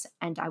office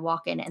and I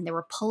walk in and they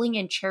were pulling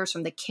in chairs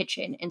from the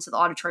kitchen into the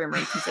auditorium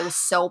room because it was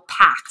so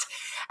packed.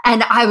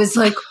 And I was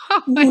like,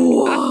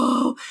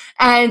 whoa.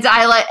 And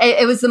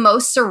it was the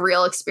most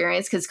surreal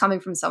experience because coming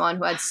from someone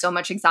who had so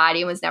much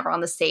anxiety and was never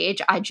on the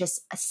stage,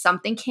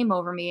 something came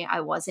over me.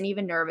 I wasn't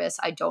even nervous.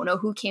 I don't know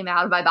who came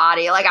out of my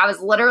body. Like I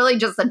was literally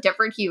just a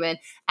different human.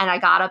 And I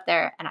got up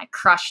there and I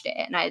crushed it.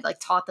 And I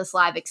taught this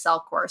live Excel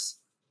course.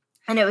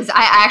 And I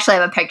actually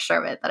have a picture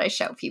of it that I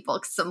show people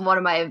because one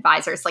of my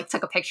advisors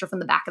took a picture from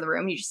the back of the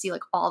room. You just see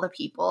all the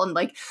people and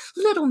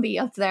little me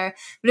up there.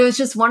 But it was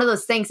just one of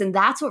those things. And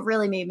that's what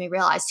really made me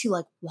realize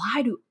too,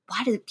 why do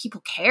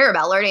people care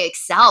about learning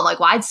Excel?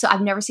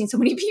 I've never seen so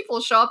many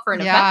people show up for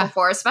an event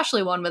before,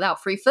 especially one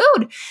without free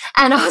food.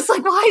 And I was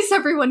like, why is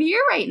everyone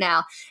here right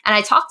now? And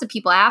I talked to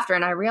people after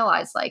and I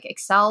realized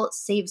Excel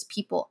saves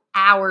people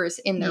hours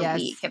in their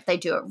week. If they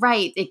do it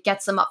right, it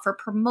gets them up for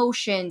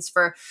promotions,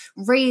 for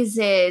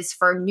raises,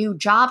 for new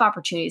job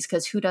opportunities.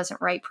 Because who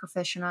doesn't write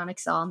proficient on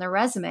Excel on their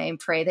resume and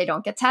pray they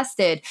don't get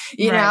tested?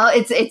 You know,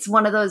 it's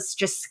one of those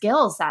just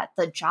skills that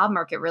the job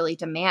market really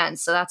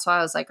demands. So that's why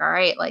I was like, all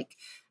right,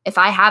 if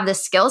I have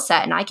this skill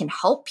set and I can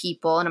help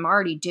people and I'm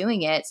already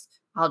doing it,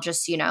 I'll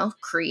just,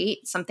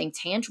 create something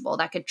tangible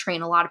that could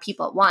train a lot of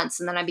people at once.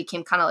 And then I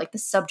became kind of the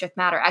subject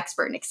matter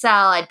expert in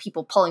Excel. I had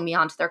people pulling me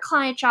onto their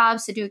client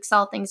jobs to do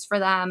Excel things for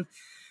them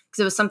because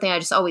it was something I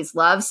just always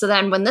loved. So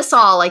then when this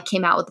all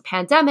came out with the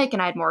pandemic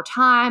and I had more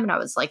time and I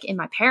was in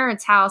my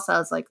parents' house, I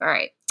was like, all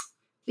right,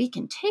 we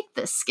can take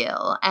this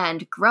skill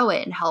and grow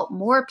it and help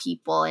more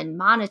people and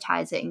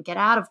monetize it and get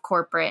out of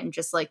corporate. And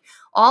just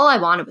all I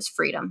wanted was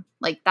freedom.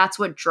 That's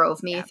what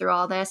drove me through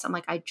all this. I'm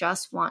I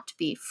just want to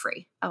be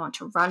free. I want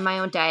to run my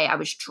own day. I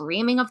was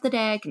dreaming of the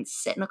day I can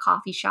sit in a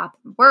coffee shop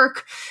and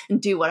work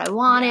and do what I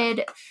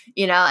wanted,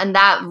 and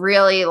that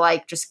really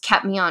just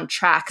kept me on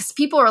track. Cause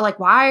people were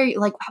why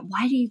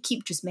do you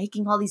keep just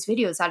making all these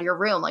videos out of your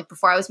room?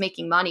 Before I was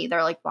making money,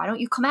 they're why don't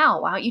you come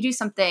out? Why don't you do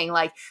something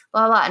blah,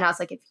 blah. And I was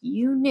if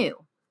you knew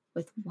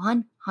with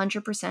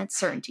 100%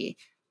 certainty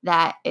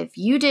that if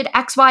you did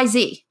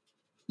XYZ,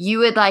 you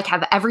would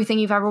have everything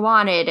you've ever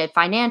wanted and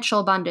financial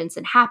abundance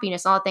and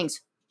happiness and all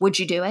things. Would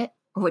you do it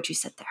or would you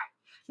sit there?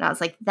 And I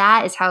was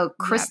that is how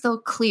crystal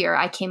clear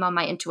I came on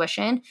my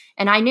intuition.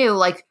 And I knew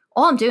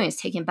all I'm doing is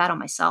taking a bet on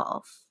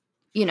myself.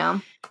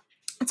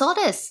 That's all it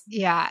is.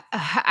 Yeah.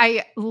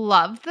 I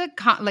love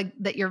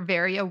that you're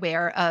very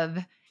aware of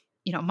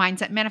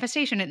mindset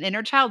manifestation and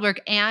inner child work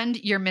and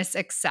your Miss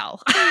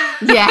Excel.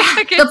 Yeah.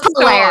 The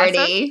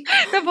polarity. So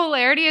awesome. The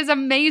polarity is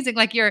amazing.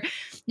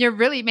 You're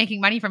really making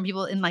money from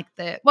people in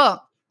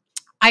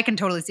I can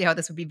totally see how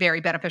this would be very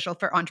beneficial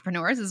for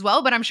entrepreneurs as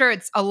well, but I'm sure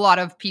it's a lot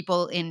of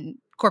people in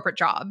corporate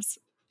jobs.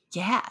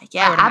 Yeah.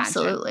 Yeah,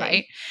 absolutely. Imagine,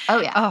 right?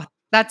 Oh yeah. Oh,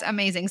 that's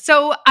amazing.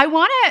 So I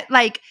want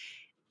to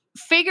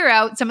figure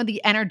out some of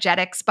the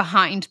energetics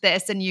behind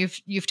this. And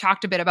you've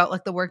talked a bit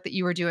about the work that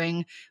you were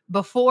doing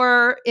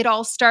before it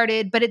all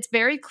started, but it's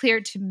very clear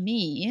to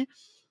me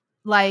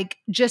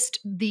just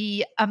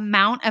the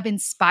amount of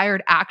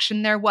inspired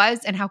action there was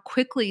and how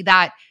quickly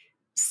that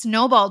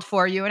snowballed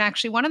for you. And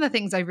actually one of the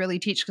things I really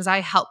teach, because I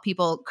help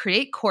people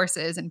create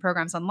courses and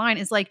programs online,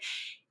 is the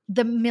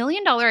 $1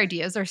 million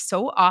ideas are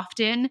so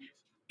often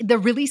the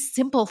really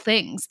simple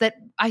things that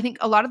I think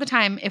a lot of the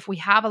time, if we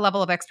have a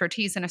level of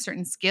expertise in a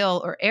certain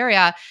skill or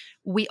area,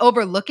 we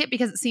overlook it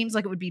because it seems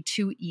like it would be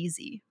too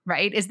easy,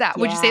 right?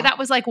 Would you say that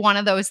was one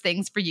of those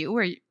things for you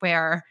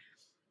where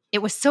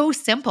it was so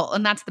simple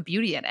and that's the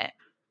beauty in it?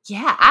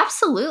 Yeah,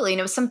 absolutely. And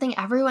it was something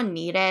everyone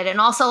needed.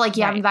 And also, like,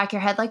 you have in the Right. back of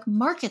your head, like,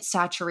 market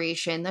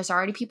saturation. There's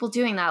already people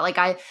doing that. Like,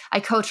 I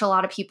coach a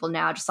lot of people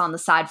now just on the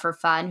side for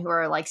fun who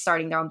are like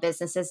starting their own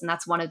businesses. And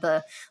that's one of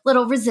the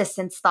little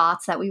resistance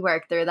thoughts that we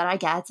work through that I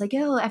get. It's like,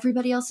 oh,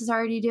 everybody else is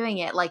already doing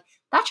it. Like,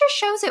 that just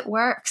shows it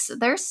works.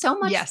 There's so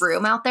much Yes.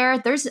 room out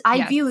there.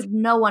 I view Yes.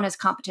 no one as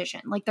competition.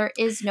 Like, there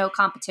is no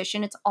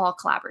competition. It's all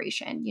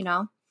collaboration, you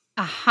know?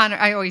 100.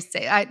 I always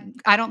say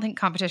I don't think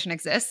competition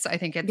exists. I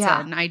think it's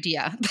Yeah. an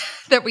idea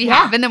that we Yeah.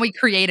 have, and then we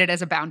create it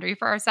as a boundary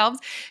for ourselves.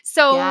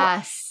 So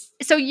Yes.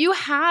 so you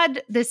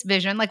had this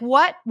vision. Like,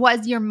 what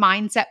was your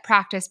mindset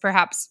practice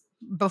perhaps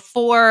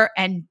before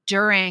and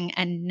during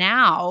and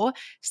now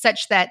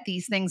such that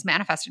these things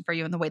manifested for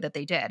you in the way that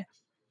they did?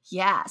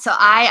 Yeah. So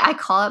I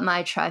call it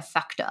my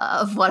trifecta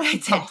of what I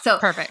did. Oh, So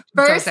perfect.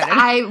 I'm so first excited.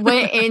 I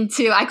went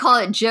into, I call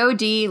it Joe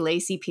D,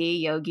 Lacey P,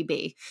 Yogi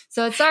B.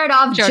 So it started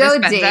off Joe Joe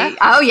Dispenza. D.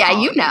 Oh yeah, Oh,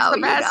 he's the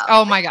you best. know.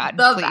 Oh my god,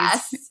 The please.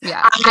 best.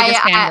 Yeah,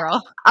 biggest I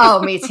fangirl.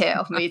 oh, me too.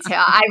 Me too.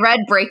 I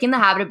read Breaking the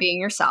Habit of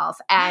Being Yourself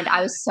and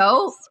I was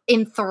so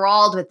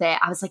enthralled with it.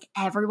 I was like,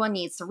 everyone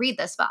needs to read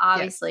this. But Yes.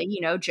 obviously,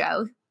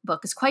 Joe,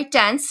 book is quite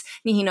dense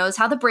and he knows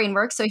how the brain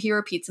works. So he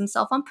repeats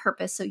himself on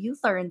purpose. So you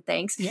learn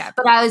things. Yeah.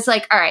 But I was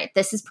like, all right,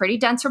 this is pretty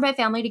dense for my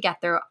family to get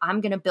through. I'm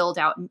going to build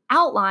out an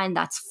outline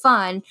that's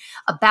fun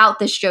about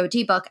this Joe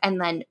D book and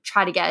then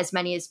try to get as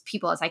many as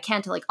people as I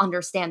can to like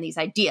understand these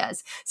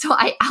ideas. So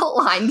I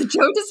outlined the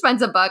Joe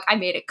Dispenza book. I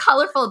made it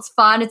colorful. It's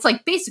fun. It's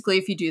like basically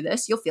if you do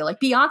this, you'll feel like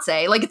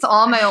Beyonce. Like it's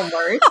all my own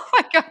words. Oh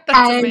my god,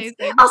 that's And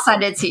amazing. I'll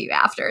send it to you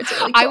after. It's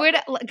really I cool.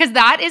 would, because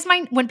that is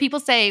my, when people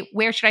say,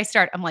 where should I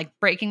start? I'm like,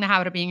 breaking the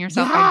habit of being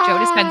yourself by Joe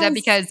Dispenza, Yes.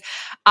 because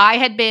I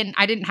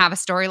didn't have a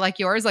story like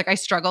yours. Like I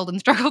struggled and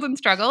struggled and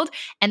struggled.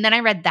 And then I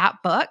read that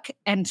book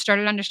and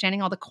started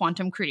understanding all the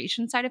quantum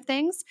creation side of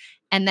things.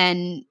 And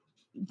then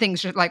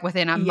things just like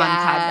within a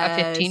month had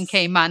a Yes.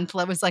 15K month.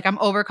 It was like, I'm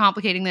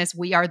overcomplicating this.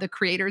 We are the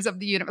creators of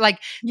the universe. Like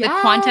the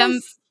quantum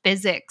Yes.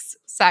 physics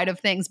side of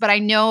things. But I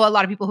know a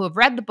lot of people who have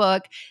read the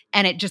book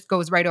and it just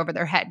goes right over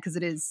their head because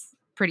it is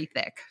pretty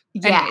thick.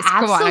 Yeah, Anyways, go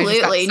on. I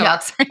just got absolutely. so No.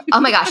 excited. Oh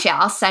my gosh, yeah,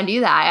 I'll send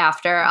you that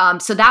after.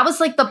 So that was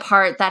like the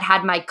part that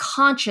had my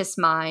conscious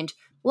mind,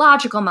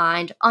 logical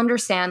mind,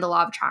 understand the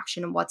law of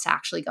attraction and what's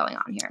actually going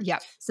on here.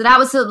 Yep. So that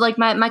was like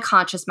my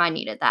conscious mind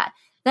needed that.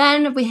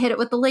 Then we hit it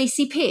with the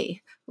Lacey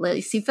P.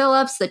 Lacey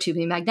Phillips, the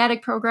 2B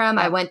magnetic program.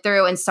 I Yep. went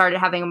through and started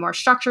having a more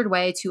structured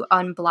way to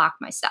unblock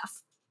my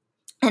stuff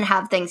and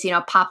have things,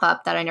 pop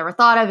up that I never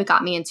thought of. It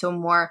got me into a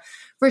more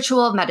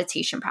ritual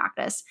meditation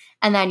practice.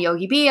 And then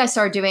Yogi B, I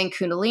started doing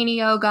Kundalini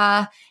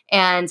yoga.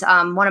 And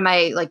one of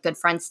my like good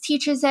friends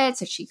teaches it.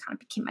 So she kind of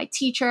became my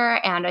teacher.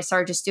 And I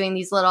started just doing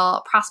these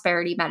little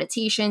prosperity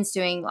meditations,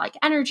 doing like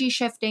energy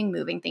shifting,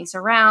 moving things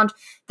around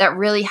that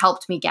really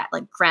helped me get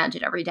like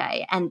grounded every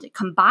day. And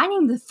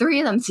combining the three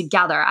of them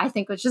together, I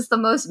think was just the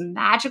most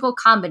magical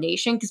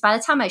combination. Because by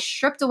the time I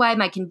stripped away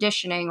my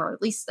conditioning, or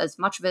at least as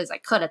much of it as I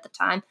could at the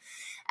time,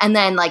 and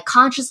then like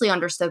consciously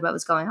understood what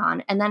was going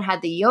on and then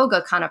had the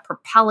yoga kind of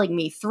propelling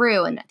me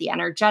through and the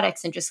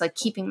energetics and just like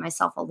keeping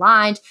myself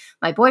aligned.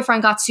 My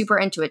boyfriend got super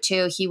into it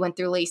too. He went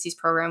through Lacey's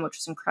program, which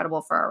was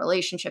incredible for our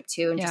relationship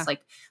too. And Yeah. just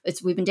like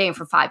we've been dating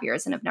for 5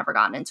 years and have never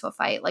gotten into a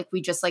fight. Like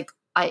we just like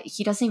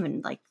he doesn't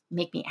even like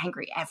make me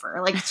angry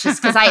ever. Like it's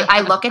just because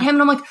I look at him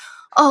and I'm like,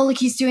 oh, like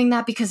he's doing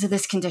that because of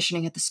this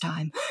conditioning at this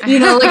time. Like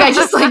I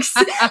just like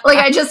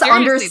I just Seriously, though.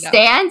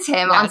 understand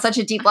him on Yes. such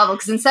a deep level.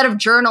 Because instead of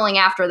journaling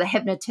after the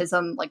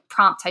hypnotism like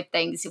prompt type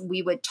things,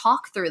 we would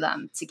talk through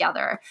them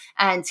together.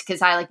 And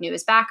because I like knew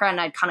his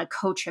background, I'd kind of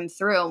coach him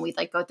through and we'd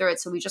like go through it.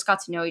 So we just got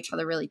to know each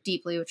other really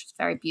deeply, which was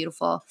very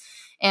beautiful.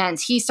 And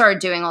he started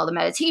doing all the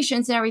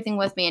meditations and everything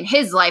with me. And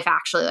his life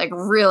actually like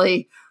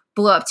really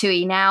blew up too.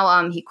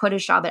 He quit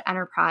his job at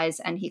Enterprise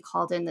and he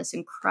called in this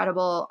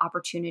incredible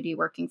opportunity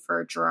working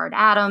for Gerard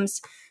Adams,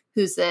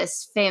 who's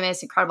this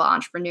famous, incredible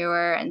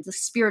entrepreneur and the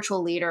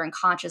spiritual leader and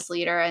conscious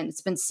leader. And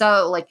it's been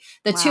so like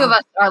the two of Wow.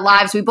 us, our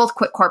lives, we both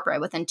quit corporate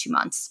within 2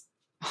 months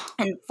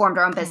and formed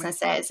our own Oh my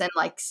businesses and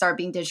like started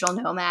being digital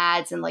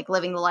nomads and like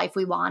living the life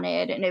we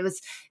wanted. And it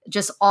was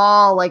just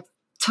all like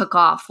took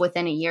off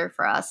within a year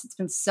for us. It's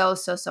been so,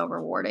 so, so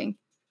rewarding.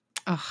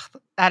 Oh,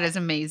 that is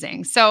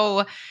amazing.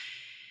 So,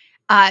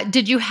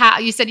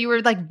 you said you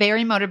were like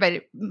very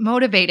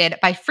motivated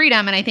by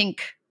freedom. And I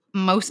think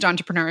most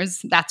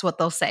entrepreneurs, that's what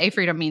they'll say.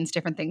 Freedom means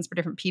different things for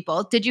different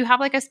people. Did you have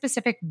like a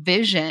specific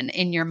vision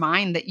in your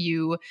mind that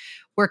you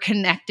were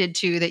connected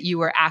to, that you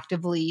were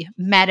actively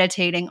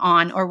meditating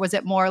on, or was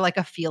it more like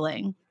a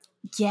feeling?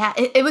 Yeah,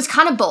 it was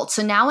kind of both.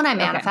 So now when I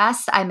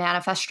Okay.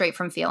 manifest straight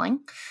from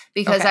feeling.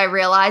 because Okay. I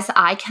realized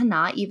I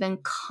cannot even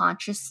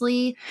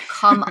consciously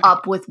come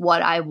up with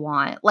what I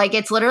want. Like,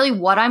 it's literally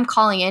what I'm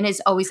calling in it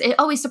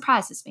always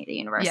surprises me, the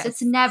universe. Yes.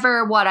 It's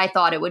never what I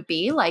thought it would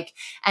be. Like,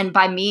 and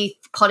by me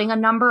putting a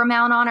number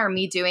amount on or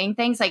me doing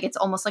things, like it's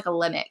almost like a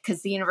limit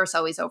because the universe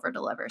always over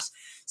delivers.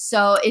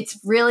 So it's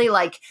really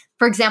like,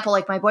 for example,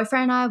 like my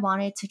boyfriend and I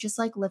wanted to just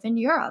like live in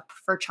Europe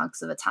for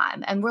chunks of a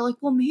time. And we're like,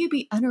 well,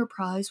 maybe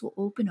Enterprise will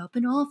open up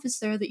an office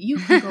there that you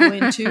can go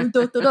into.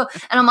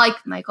 And I'm like,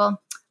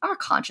 Michael, our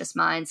conscious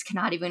minds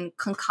cannot even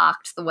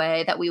concoct the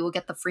way that we will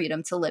get the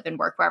freedom to live and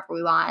work wherever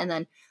we want. And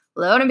then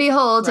lo and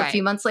behold, a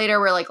few months later,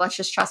 we're like, let's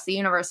just trust the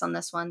universe on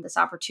this one. This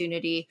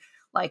opportunity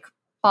like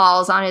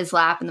falls on his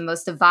lap in the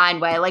most divine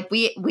way. Like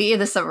we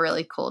this is a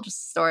really cool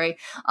just story.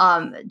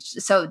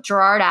 So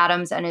Gerard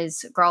Adams and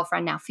his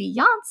girlfriend, now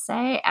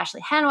fiance,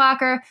 Ashley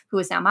Hanwacker, who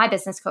is now my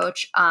business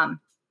coach,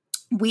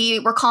 we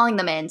were calling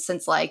them in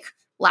since like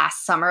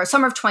last summer of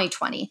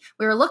 2020.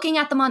 We were looking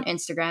at them on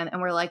Instagram and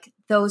we're like,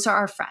 those are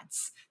our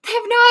friends. They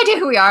have no idea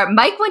who we are.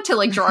 Mike went to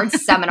like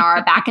Gerard's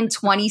seminar back in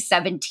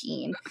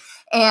 2017.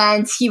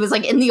 And he was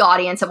like in the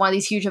audience at one of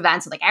these huge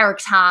events with like Eric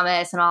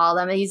Thomas and all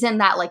of them. And he's in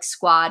that like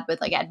squad with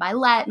like Ed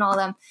Milet and all of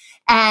them.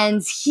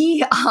 And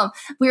we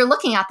were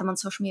looking at them on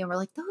social media and we're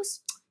like,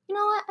 those, you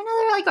know what? I know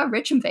they're like are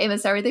rich and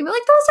famous and everything. We're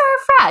like, those are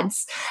our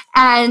friends.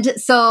 And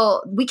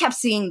so we kept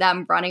seeing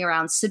them running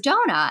around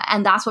Sedona.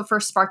 And that's what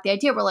first sparked the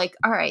idea. We're like,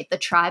 all right, the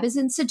tribe is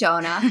in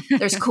Sedona.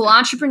 There's cool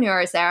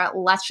entrepreneurs there.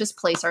 Let's just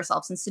place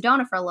ourselves in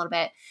Sedona for a little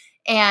bit.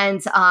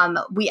 And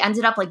we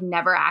ended up like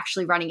never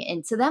actually running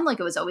into them. Like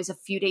it was always a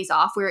few days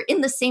off. We were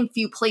in the same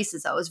few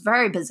places though. It was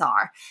very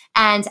bizarre.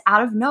 And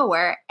out of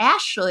nowhere,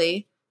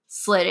 Ashley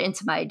slid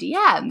into my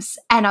DMs.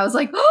 And I was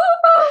like,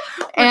 oh,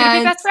 we're gonna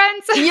be best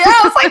friends. Yeah,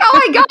 I was like,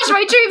 oh my gosh,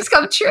 my dreams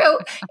come true.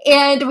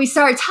 And we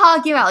started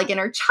talking about like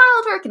inner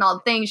child work and all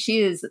the things. She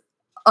is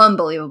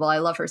unbelievable. I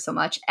love her so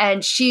much.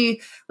 And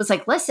she was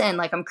like, listen,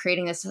 like I'm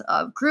creating this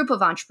group of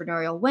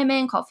entrepreneurial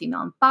women called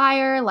Female and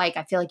Fire. Like,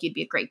 I feel like you'd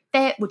be a great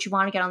fit. Would you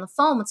want to get on the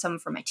phone with someone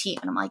from my team?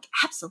 And I'm like,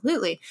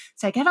 absolutely.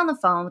 So I get on the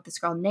phone with this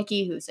girl,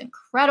 Nikki, who's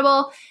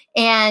incredible.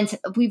 And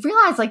we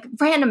realized like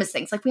randomest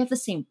things, like we have the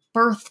same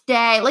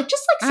birthday, like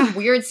just like some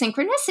weird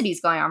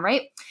synchronicities going on,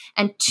 right?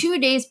 And 2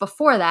 days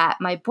before that,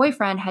 my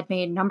boyfriend had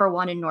made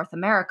 #1 in North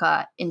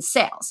America in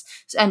sales.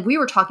 And we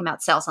were talking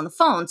about sales on the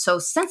phone. So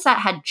since that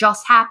had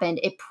just happened,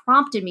 it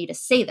prompted me to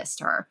say this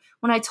to her.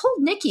 When I told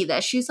Nikki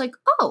this, she's like,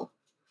 oh,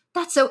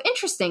 that's so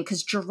interesting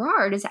because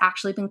Gerard has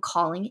actually been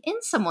calling in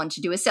someone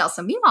to do a sale.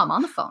 So meanwhile, I'm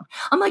on the phone.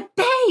 I'm like,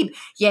 babe,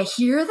 you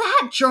hear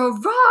that?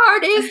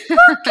 Gerard is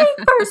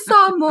looking for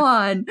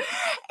someone.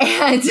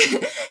 And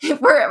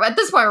we're at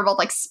this point, we're both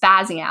like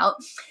spazzing out.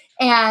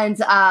 And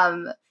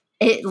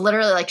it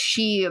literally like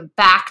she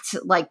backed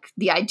like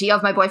the idea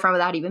of my boyfriend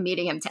without even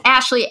meeting him to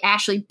Ashley.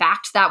 Ashley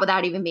backed that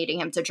without even meeting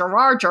him to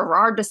Gerard.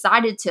 Gerard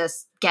decided to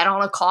get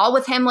on a call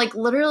with him. Like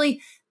literally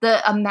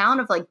the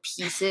amount of like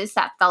pieces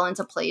that fell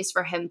into place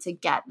for him to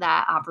get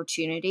that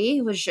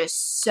opportunity was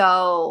just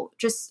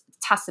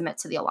testament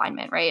to the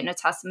alignment, right? And a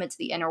testament to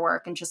the inner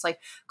work and just like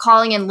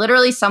calling in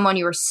literally someone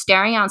you were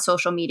staring at on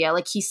social media.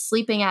 Like he's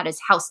sleeping at his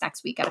house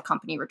next week at a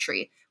company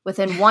retreat.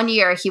 Within 1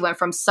 year, he went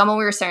from someone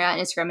we were staring at on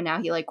Instagram and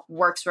now he like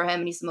works for him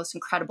and he's the most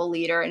incredible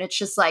leader. And it's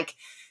just like,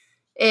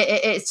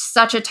 it's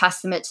such a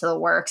testament to the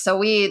work.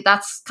 So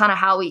that's kind of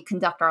how we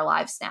conduct our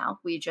lives now.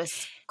 We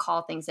just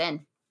call things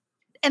in.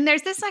 And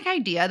there's this like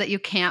idea that you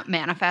can't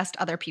manifest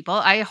other people.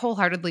 I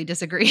wholeheartedly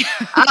disagree.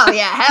 Oh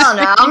yeah, hell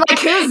no. I'm like,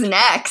 who's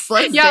next?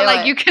 Let's do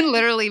it. You can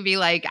literally be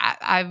like,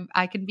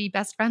 I can be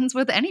best friends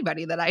with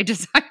anybody that I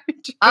desire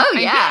to. Oh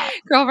yeah.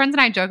 Girlfriends and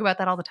I joke about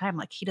that all the time.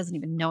 Like he doesn't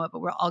even know it, but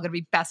we're all gonna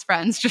be best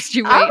friends. Just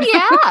you wait. Oh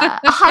yeah,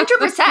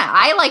 100%.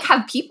 I like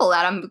have people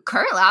that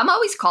I'm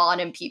always calling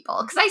in people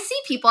because I see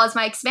people as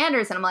my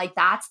expanders, and I'm like,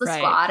 that's the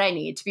squad I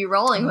need to be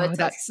rolling with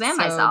to expand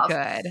myself.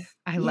 Good.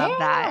 I love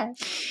that.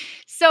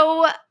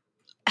 So,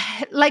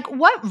 like,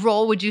 what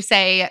role would you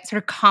say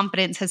sort of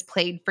confidence has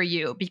played for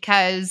you?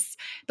 Because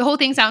the whole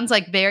thing sounds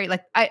like very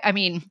like I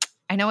mean,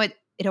 I know it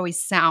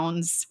always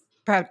sounds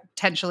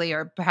potentially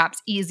or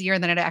perhaps easier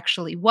than it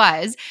actually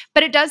was,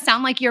 but it does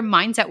sound like your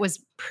mindset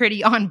was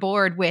pretty on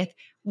board with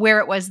where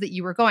it was that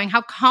you were going.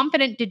 How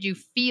confident did you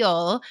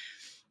feel,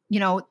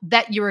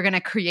 that you were going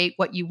to create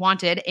what you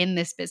wanted in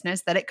this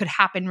business, that it could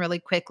happen really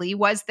quickly?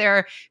 Was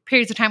there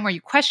periods of time where you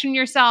questioned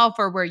yourself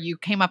or where you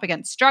came up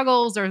against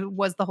struggles, or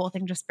was the whole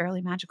thing just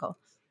fairly magical?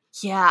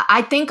 Yeah,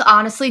 I think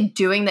honestly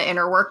doing the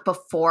inner work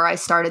before I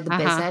started the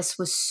business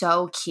was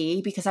so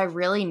key because I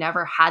really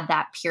never had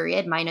that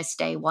period minus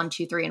day 1,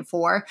 2, 3, and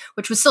 4,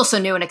 which was still so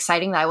new and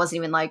exciting that I wasn't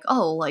even like,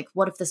 oh, like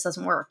what if this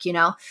doesn't work?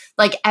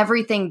 Like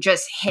everything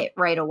just hit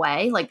right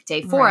away. Like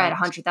day 4, I had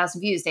 100,000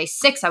 views. Day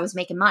 6, I was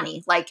making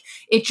money. Like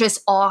it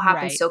just all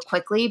happened so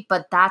quickly.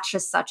 But that's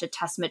just such a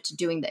testament to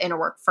doing the inner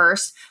work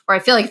first, where I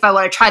feel like if I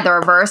would have tried the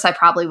reverse, I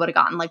probably would have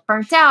gotten like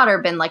burnt out or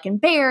been like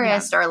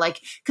embarrassed or like,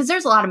 because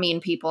there's a lot of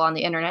mean people on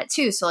the internet. internet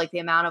too. So like the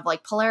amount of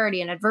like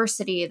polarity and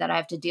adversity that I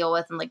have to deal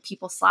with and like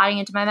people sliding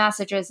into my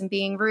messages and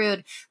being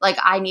rude, like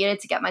I needed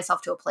to get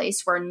myself to a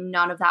place where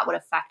none of that would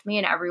affect me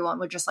and everyone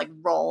would just like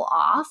roll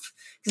off.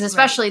 Because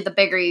especially the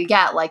bigger you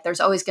get, like there's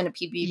always going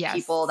to be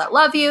people that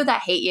love you,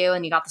 that hate you,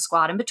 and you got the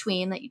squad in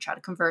between that you try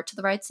to convert to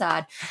the right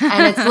side.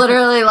 And it's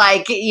literally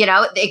like, you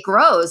know, it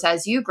grows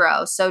as you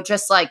grow. So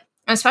just like,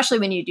 especially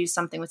when you do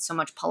something with so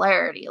much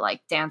polarity,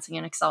 like dancing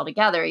and Excel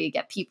together, you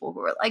get people who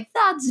are like,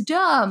 that's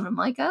dumb. I'm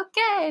like,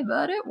 okay,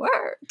 but it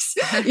works,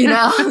 you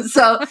know?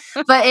 So,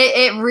 but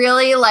it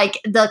really like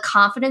the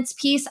confidence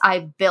piece, I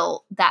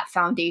built that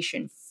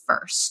foundation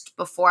first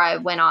before I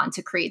went on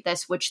to create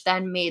this, which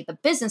then made the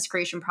business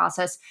creation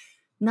process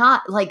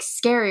not like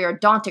scary or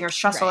daunting or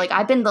stressful. Like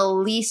I've been the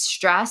least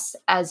stressed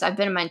as I've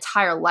been in my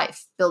entire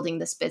life building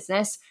this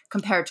business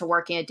compared to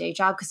working a day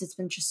job because it's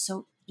been just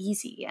so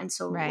easy and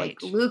so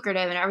like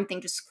lucrative and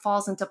everything just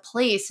falls into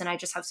place and I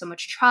just have so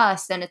much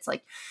trust and it's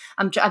like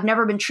I've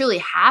never been truly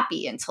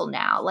happy until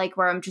now, like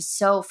where I'm just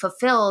so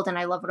fulfilled and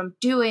I love what I'm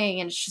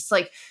doing and it's just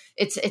like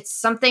it's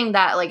something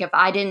that like if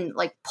I didn't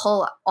like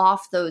pull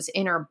off those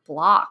inner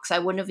blocks, I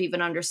wouldn't have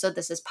even understood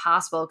this is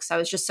possible because I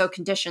was just so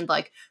conditioned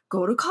like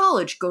go to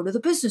college, go to the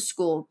business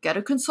school, get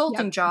a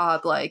consulting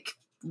job, like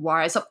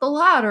rise up the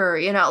ladder,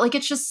 you know, like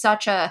it's just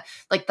such a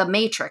like the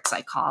matrix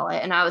I call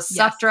it, and I was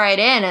sucked right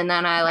in and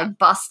then I like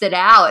busted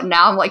out and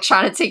now I'm like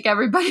trying to take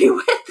everybody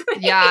with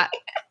me.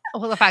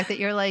 Well, the fact that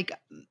you're like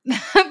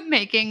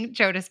making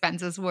Joe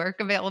Dispenza's work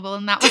available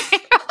in that way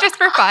just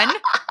for fun.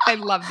 I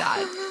love that.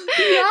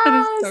 Yes.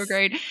 That is so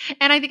great.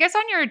 And I think I saw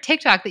on your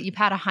TikTok that you've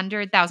had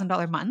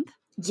 $100,000 month.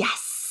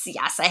 Yes,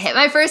 I hit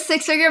my first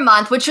 6-figure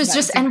month, which was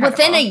just incredible. And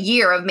within a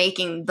year of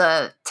making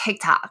the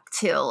TikTok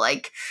too.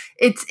 Like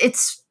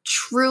it's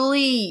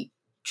truly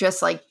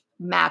just like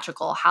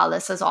magical how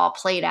this has all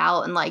played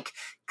out and like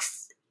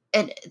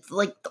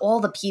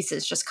all the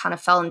pieces just kind of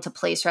fell into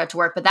place for it to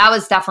work. But that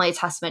was definitely a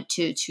testament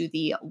to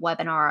the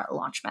webinar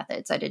launch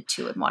methods. I did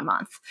 2 in 1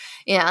 month.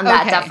 Yeah. And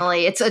that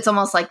definitely, it's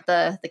almost like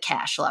the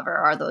cash lever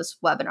are those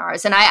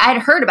webinars. And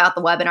I'd heard about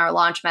the webinar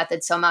launch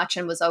method so much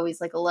and was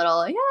always like a little,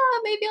 like, yeah,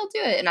 maybe I'll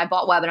do it. And I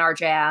bought Webinar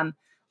Jam,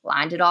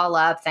 lined it all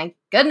up. Thank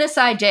goodness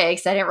I did,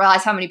 because I didn't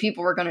realize how many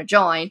people were going to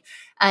join.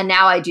 And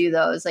now I do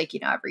those like, you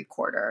know, every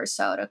quarter or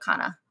so to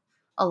kind of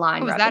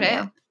align revenue. Is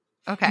that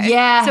it? Okay.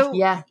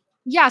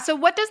 Yeah. So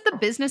what does the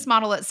business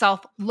model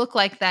itself look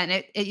like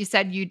then? You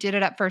said you did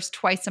it at first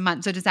twice a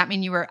month. So does that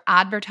mean you were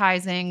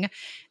advertising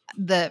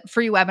the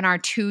free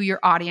webinar to your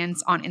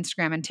audience on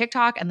Instagram and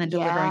TikTok and then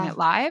delivering it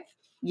live?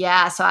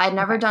 Yeah. So I'd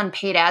never done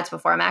paid ads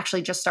before. I'm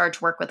actually just started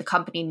to work with a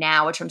company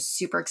now, which I'm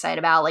super excited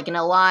about, like an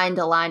aligned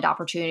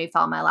opportunity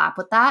fell in my lap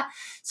with that.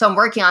 So I'm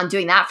working on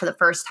doing that for the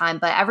first time,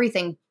 but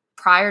everything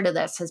prior to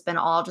this has been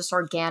all just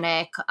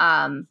organic.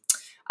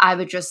 I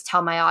would just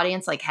tell my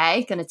audience like,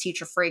 hey, going to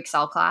teach a free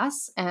Excel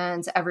class,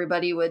 and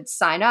everybody would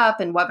sign up,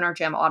 and Webinar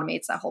Jam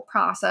automates that whole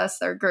process.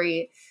 They're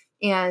great.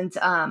 And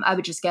I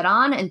would just get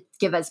on and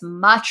give as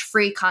much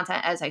free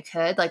content as I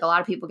could. Like a lot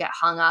of people get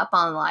hung up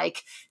on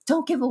like,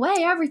 don't give away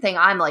everything.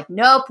 I'm like,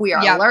 nope, we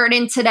are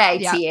learning today,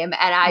 team. And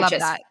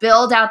I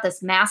build out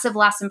this massive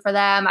lesson for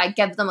them. I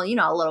give them, you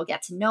know, a little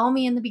get to know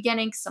me in the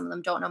beginning because some of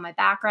them don't know my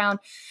background.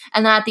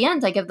 And then at the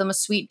end, I give them a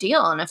sweet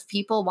deal. And if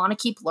people want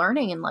to keep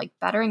learning and like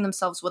bettering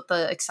themselves with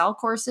the Excel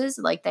courses,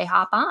 like they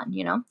hop on,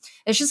 you know,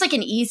 it's just like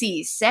an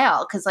easy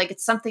sale because like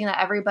it's something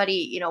that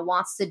everybody, you know,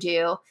 wants to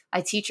do. I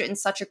teach it in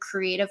such a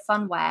creative,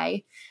 fun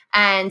way.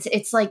 And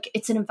it's like,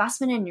 it's an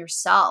investment in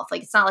yourself.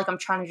 Like, it's not like I'm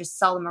trying to just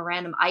sell them a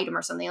random item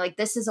or something. Like,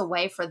 this is a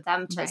way for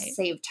them to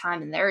save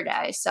time in their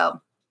day. So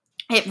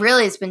it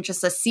really has been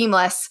just a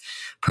seamless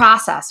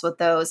process with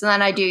those. And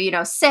then I do, you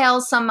know,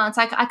 sales some months.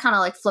 I kind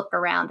of like flip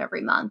around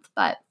every month,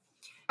 but.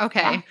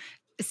 Okay. Yeah.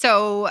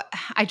 So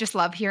I just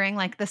love hearing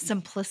like the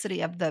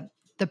simplicity of the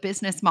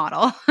business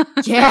model.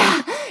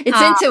 Yeah.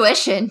 It's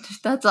intuition.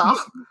 That's all.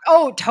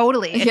 Oh,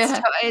 totally.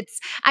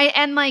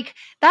 And like,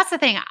 that's the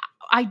thing.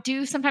 I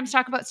do sometimes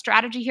talk about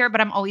strategy here, but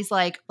I'm always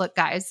like, look,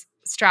 guys,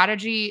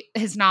 strategy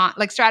is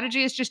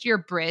just your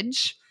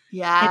bridge.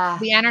 Yeah.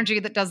 It's the energy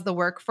that does the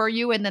work for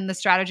you. And then the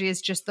strategy is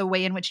just the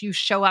way in which you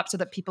show up so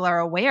that people are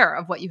aware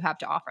of what you have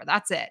to offer.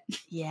 That's it.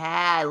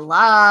 Yeah. I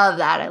love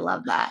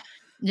that.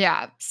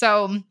 Yeah.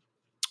 So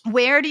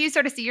where do you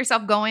sort of see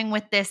yourself going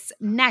with this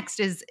next?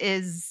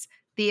 Is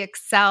the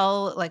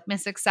Excel, like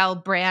Miss Excel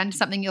brand,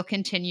 something you'll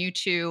continue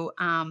to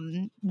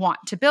want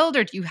to build,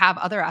 or do you have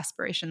other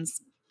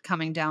aspirations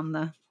coming down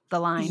the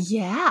line?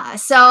 Yeah.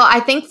 So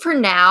I think for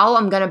now,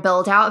 I'm going to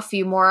build out a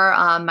few more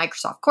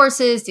Microsoft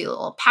courses, do a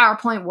little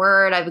PowerPoint,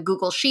 Word. I have a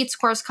Google Sheets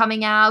course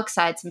coming out because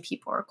I had some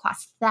people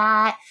request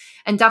that,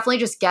 and definitely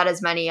just get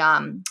as many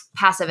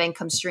passive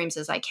income streams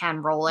as I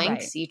can rolling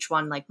because each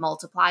one like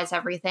multiplies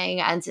everything.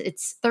 And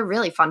they're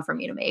really fun for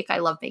me to make. I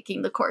love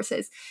making the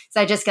courses.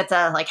 So I just get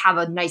to like have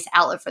a nice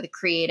outlet for the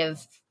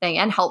creative thing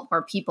and help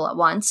more people at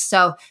once.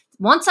 So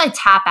once I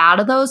tap out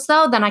of those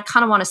though, then I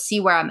kind of want to see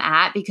where I'm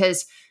at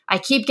because I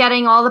keep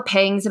getting all the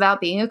pings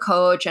about being a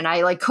coach, and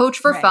I like coach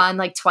for Right. fun,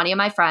 like 20 of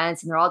my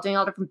friends, and they're all doing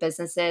all different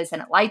businesses,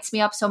 and it lights me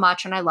up so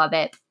much and I love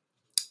it.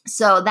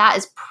 So that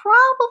is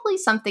probably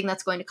something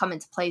that's going to come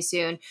into play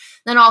soon.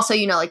 Then also,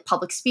 like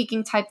public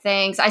speaking type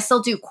things. I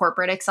still do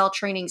corporate Excel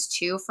trainings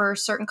too for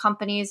certain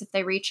companies if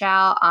they reach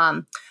out.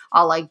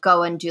 I'll like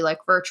go and do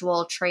like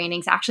virtual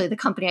trainings. Actually, the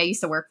company I used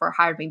to work for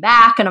hired me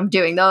back, and I'm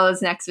doing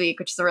those next week,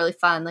 which is a really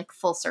fun, like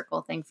full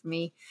circle thing for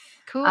me.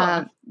 Cool.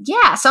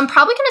 Yeah, so I'm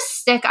probably going to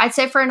stick, I'd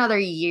say for another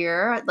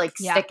year, like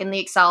Yeah. stick in the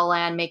Excel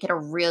land, make it a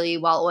really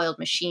well-oiled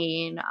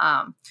machine.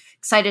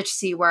 Excited to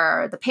see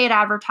where the paid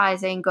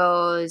advertising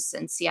goes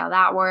and see how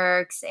that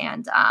works.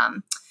 And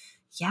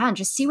and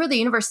just see where the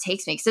universe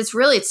takes me. Because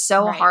it's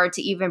so Right. hard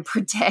to even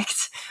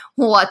predict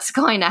what's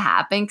going to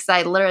happen. Because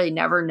I literally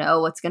never know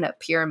what's going to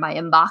appear in my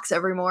inbox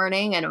every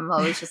morning. And I'm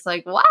always just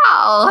like,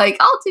 wow, like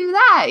I'll do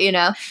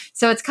that,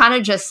 So it's kind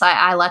of just,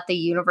 I let the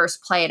universe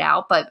play it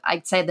out. But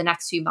I'd say the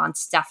next few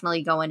months,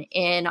 definitely going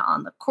in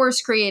on the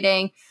course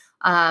creating.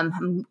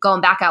 I'm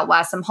going back out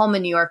west. I'm home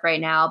in New York right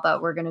now,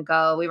 but we're going to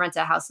go, we rent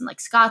a house in like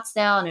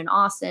Scottsdale and in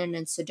Austin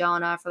and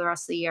Sedona for the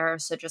rest of the year.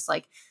 So just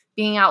like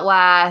being out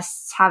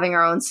west, having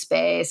our own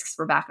space, because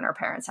we're back in our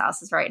parents'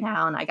 houses right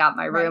now. And I got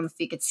my room, if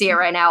you could see it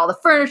right now, all the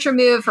furniture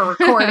moved for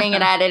recording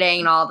and editing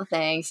and all the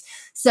things.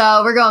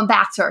 So we're going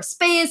back to our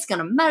space, going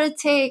to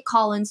meditate,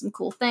 call in some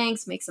cool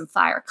things, make some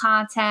fire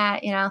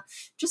content,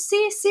 just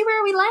see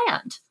where we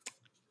land.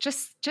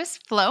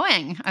 Just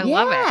flowing. I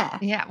love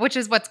it. Yeah. Which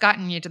is what's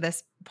gotten you to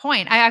this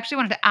point. I actually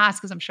wanted to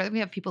ask, because I'm sure that we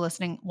have people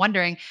listening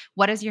wondering,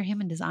 what is your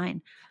human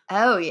design?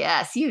 Oh,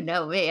 yes. You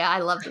know me. I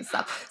love this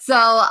stuff. So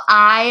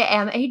I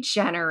am a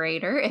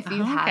generator, if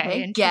you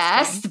haven't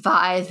guessed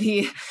by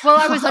the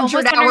I was almost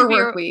 100-hour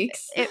work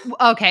weeks.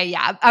 Okay,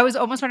 yeah. I was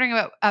almost wondering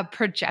about a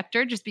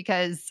projector just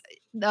because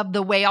of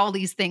the way all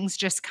these things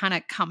just kind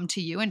of come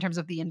to you in terms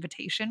of the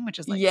invitation, which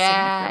is like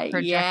signature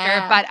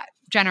projector. But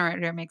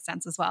generator makes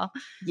sense as well.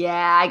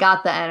 Yeah, I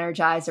got the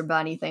Energizer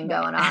Bunny thing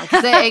going on.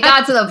 Because it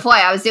got to the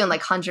point I was doing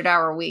like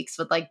 100-hour weeks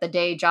with like the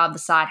day job, the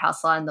side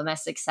hustle, and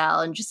domestic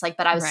cell. And just like,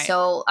 but I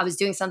was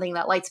doing something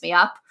that lights me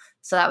up.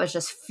 So that was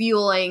just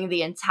fueling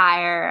the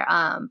entire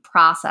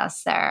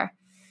process there.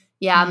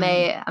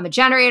 Yeah, I'm a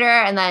generator.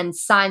 And then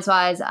signs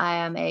wise, I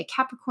am a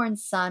Capricorn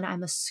sun.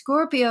 I'm a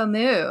Scorpio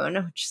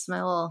moon, which is my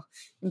little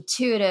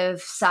intuitive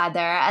side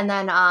there. And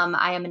then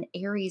I am an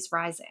Aries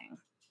rising.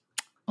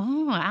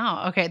 Oh,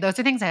 wow. Okay. Those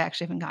are things I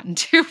actually haven't gotten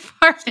too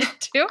far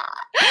into.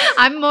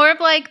 I'm more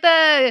of like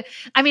I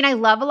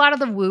love a lot of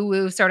the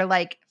woo-woo sort of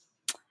like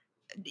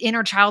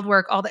inner child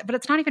work, all that, but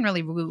it's not even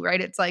really woo,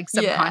 right? It's like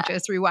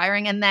subconscious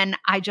rewiring. And then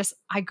I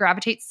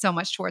gravitate so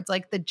much towards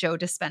like the Joe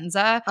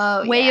Dispenza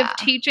way of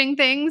teaching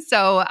things.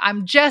 So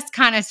I'm just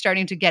kind of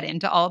starting to get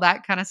into all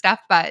that kind of stuff.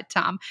 But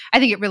I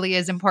think it really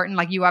is important.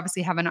 Like you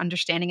obviously have an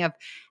understanding of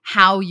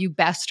how you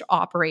best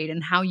operate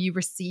and how you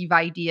receive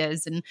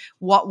ideas and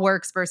what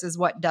works versus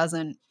what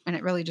doesn't. And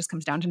it really just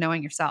comes down to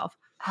knowing yourself.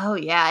 Oh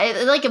yeah.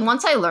 And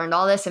once I learned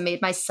all this, it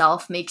made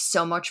myself make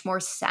so much more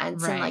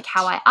sense and like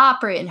how I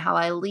operate and how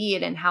I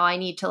lead and how I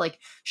need to like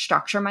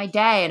structure my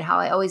day and how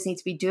I always need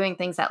to be doing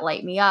things that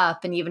light me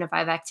up. And even if I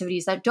have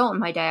activities that don't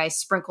in my day, I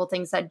sprinkle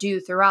things that do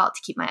throughout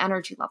to keep my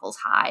energy levels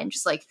high and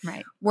just like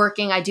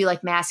working. I do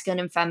like masculine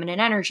and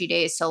feminine energy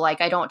days. So like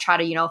I don't try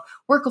to,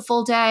 work a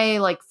full day,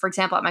 like for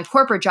example, at my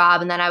corporate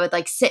job. And then I would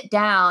like sit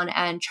down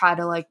and try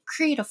to like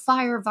create a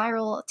fire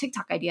viral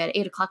TikTok idea at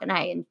 8:00 at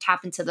night and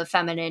tap into the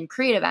feminine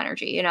creative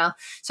energy.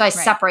 So I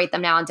separate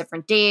them now on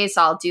different days.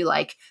 So I'll do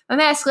like my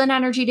masculine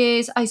energy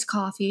days, iced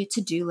coffee,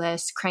 to-do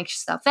list, crank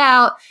stuff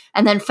out.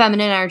 And then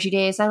feminine energy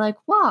days, I like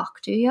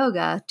walk, do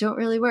yoga, don't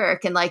really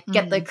work, and like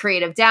get the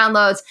creative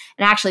downloads.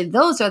 And actually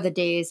those are the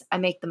days I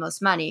make the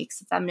most money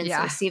because feminine's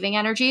the receiving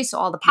energy. So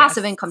all the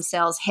passive income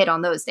sales hit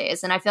on those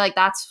days. And I feel like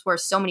that's where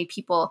so many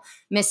people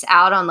miss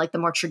out on like the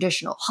more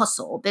traditional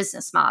hustle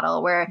business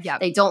model where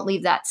they don't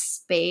leave that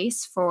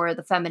space for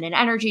the feminine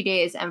energy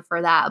days and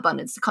for that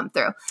abundance to come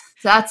through.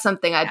 So that's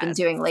something I've been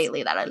doing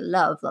lately that I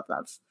love, love,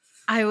 love.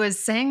 I was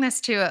saying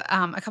this to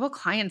a couple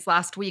clients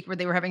last week where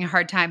they were having a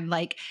hard time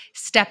like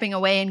stepping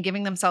away and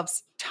giving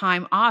themselves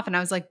time off. And I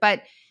was like,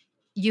 but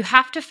you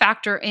have to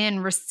factor in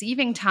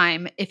receiving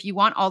time if you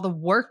want all the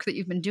work that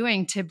you've been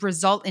doing to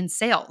result in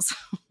sales,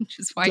 which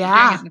is why you're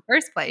doing it in the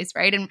first place,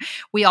 right? And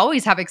we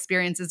always have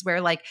experiences where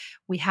like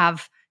we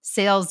have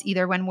sales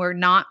either when we're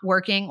not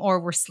working or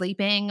we're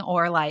sleeping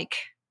or like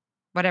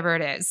whatever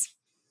it is,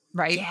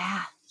 right?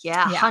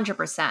 Yeah,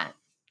 100%.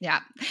 Yeah.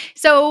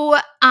 So,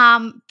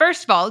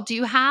 first of all, do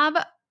you have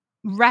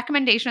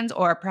recommendations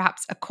or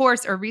perhaps a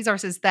course or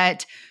resources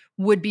that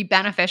would be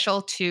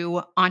beneficial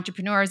to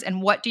entrepreneurs?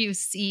 And what do you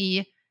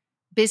see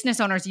business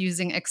owners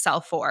using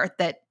Excel for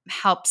that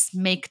helps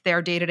make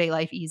their day-to-day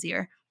life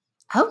easier?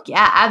 Oh,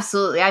 yeah,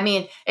 absolutely. I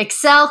mean,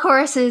 Excel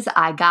courses,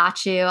 I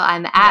got you.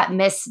 I'm at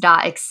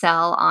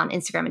miss.excel on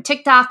Instagram and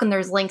TikTok, and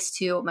there's links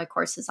to my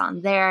courses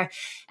on there.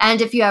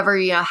 And if you ever,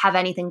 have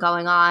anything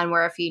going on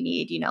where if you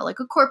need, like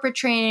a corporate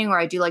training or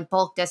I do like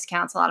bulk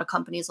discounts, a lot of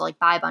companies will like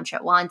buy a bunch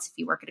at once. If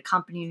you work at a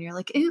company and you're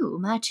like, ooh,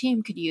 my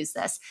team could use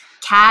this,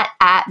 cat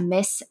at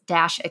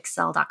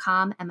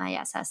miss-excel.com,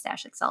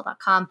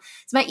 miss-excel.com.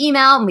 It's my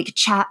email, and we could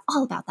chat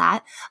all about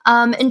that.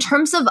 In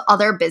terms of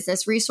other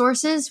business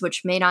resources,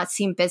 which may not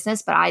seem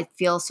business, but I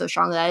feel so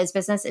strongly that is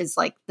business, is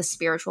like the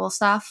spiritual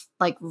stuff,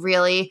 like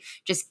really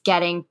just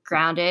getting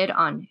grounded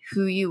on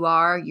who you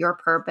are, your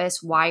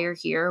purpose, why you're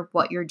here,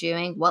 what you're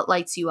doing, what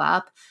lights you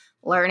up,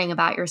 learning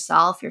about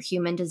yourself, your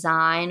human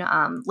design.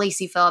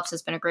 Lacey Phillips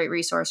has been a great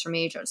resource for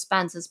me. Joe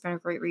Spence has been a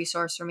great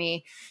resource for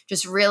me.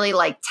 Just really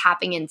like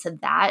tapping into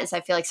that is,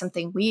 I feel like,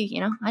 something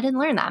I didn't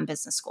learn that in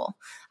business school.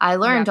 I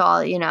learned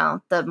all,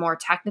 the more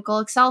technical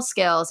Excel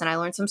skills, and I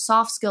learned some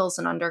soft skills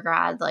in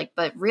undergrad,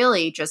 but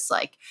really just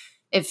like,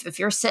 if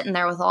you're sitting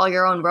there with all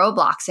your own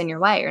roadblocks in your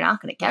way, you're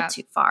not going to get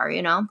too far,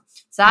 So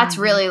that's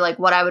really like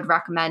what I would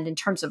recommend in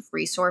terms of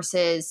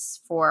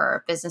resources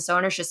for business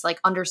owners, just like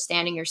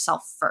understanding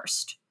yourself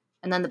first,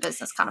 and then the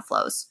business kind of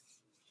flows.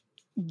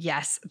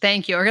 Yes.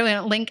 Thank you. We're going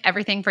to link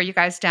everything for you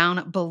guys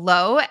down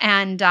below.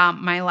 And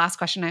my last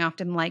question I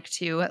often like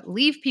to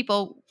leave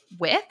people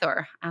with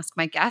or ask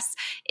my guests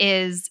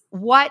is,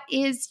 what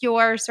is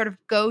your sort of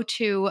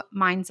go-to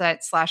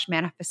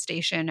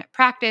mindset/manifestation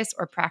practice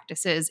or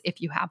practices if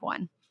you have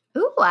one?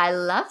 Ooh, I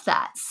love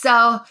that.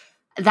 So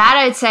that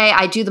I'd say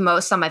I do the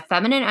most on my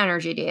feminine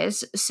energy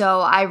days.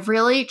 So I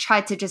really try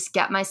to just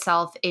get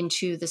myself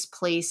into this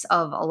place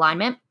of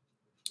alignment.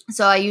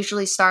 So I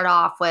usually start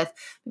off with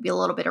maybe a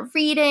little bit of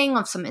reading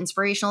of some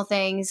inspirational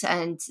things.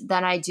 And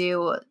then I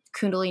do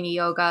Kundalini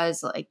yoga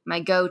is like my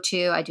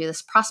go-to. I do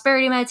this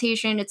prosperity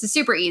meditation. It's a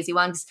super easy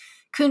one because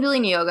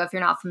Kundalini yoga, if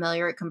you're not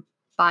familiar, it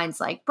combines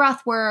like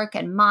breath work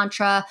and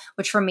mantra,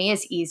 which for me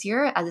is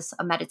easier as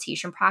a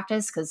meditation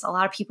practice because a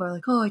lot of people are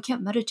like, oh, I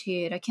can't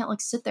meditate. I can't like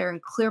sit there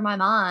and clear my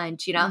mind,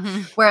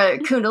 Mm-hmm. Where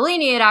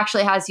Kundalini, it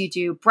actually has you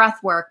do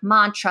breath work,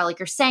 mantra, like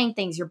you're saying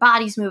things, your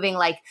body's moving,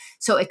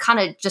 so it kind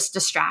of just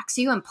distracts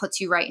you and puts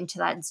you right into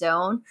that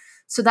zone.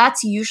 So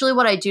that's usually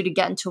what I do to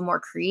get into a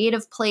more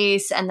creative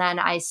place. And then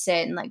I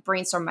sit and like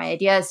brainstorm my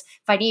ideas.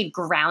 If I need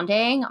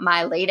grounding,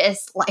 my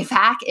latest life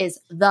hack is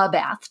the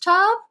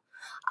bathtub.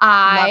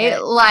 I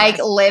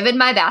live in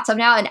my bathtub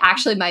now. And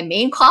actually my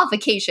main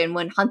qualification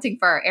when hunting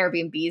for our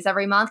Airbnbs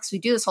every month, because we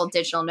do this whole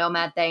digital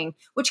nomad thing,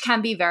 which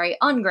can be very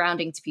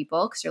ungrounding to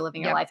people because you're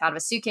living your life out of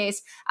a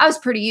suitcase. I was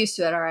pretty used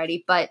to it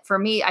already. But for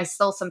me, I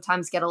still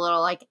sometimes get a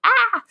little like,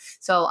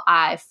 So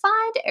I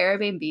find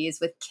Airbnbs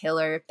with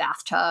killer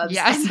bathtubs.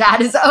 Yes. And that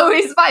is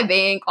always my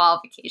main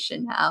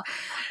qualification now.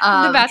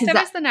 The bathtub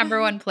is the number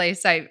one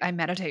place I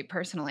meditate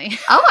personally.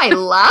 Oh, I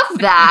love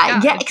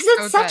that. Yeah, because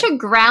it's so such a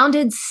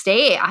grounded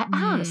state.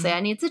 Honestly,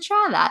 I need to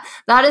try that.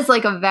 That is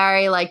like a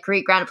very like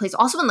great grounded place.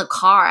 Also in the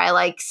car,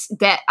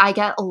 I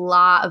get a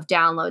lot of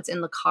downloads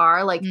in the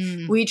car. Like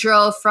we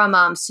drove from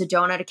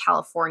Sedona to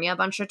California a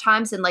bunch of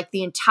times, and like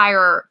the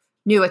entire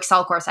new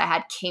Excel course I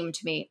had came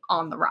to me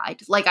on the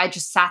ride. Like I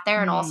just sat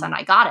there and all of a sudden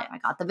I got it. I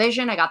got the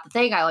vision. I got the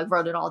thing. I like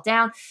wrote it all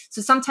down.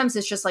 So sometimes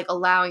it's just like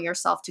allowing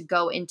yourself to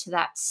go into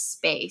that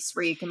space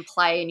where you can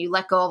play and you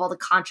let go of all the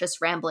conscious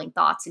rambling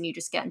thoughts and you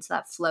just get into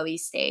that flowy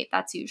state.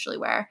 That's usually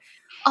where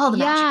all the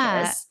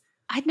magic is.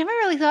 I'd never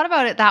really thought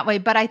about it that way,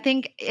 but I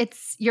think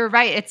you're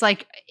right. It's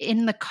like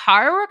in the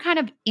car, we're kind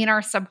of in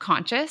our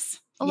subconscious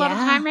a lot of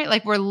time, right?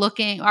 Like we're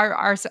looking,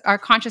 our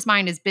conscious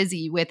mind is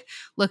busy with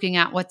looking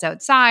at what's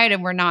outside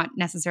and we're not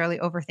necessarily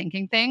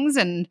overthinking things.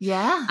 And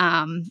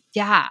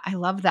I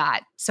love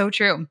that. So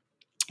true.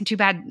 Too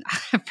bad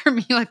for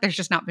me, like there's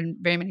just not been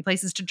very many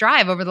places to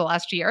drive over the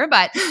last year,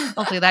 but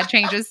hopefully that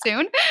changes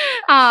soon.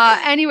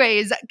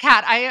 Anyways,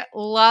 Kat, I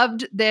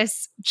loved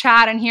this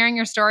chat and hearing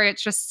your story.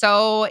 It's just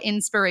so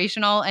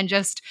inspirational and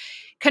just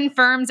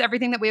confirms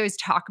everything that we always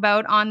talk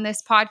about on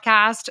this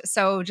podcast.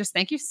 So just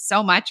thank you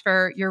so much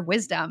for your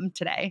wisdom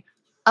today.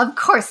 Of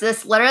course,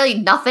 this literally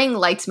nothing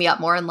lights me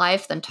up more in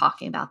life than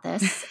talking about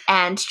this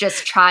and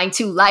just trying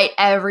to light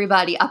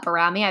everybody up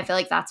around me. I feel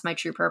like that's my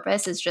true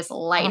purpose, is just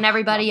lighting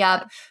everybody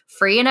up,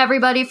 freeing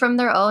everybody from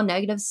their own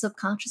negative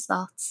subconscious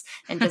thoughts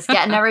and just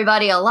getting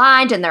everybody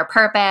aligned in their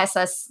purpose.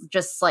 That's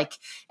just like,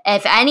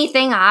 if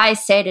anything I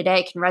say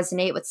today can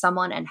resonate with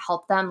someone and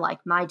help them, like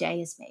my day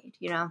is made,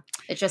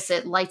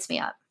 it lights me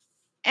up.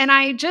 And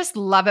I just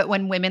love it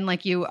when women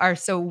like you are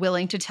so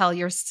willing to tell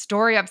your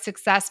story of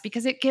success,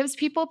 because it gives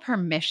people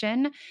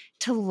permission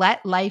to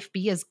let life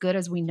be as good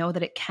as we know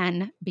that it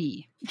can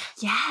be.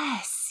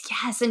 Yes.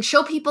 And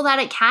show people that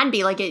it can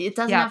be. Like it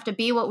doesn't have to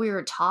be what we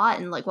were taught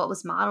and like what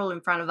was modeled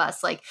in front of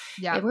us. Like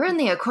we're in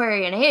the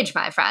Aquarian age,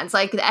 my friends.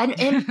 Like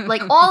and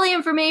like all the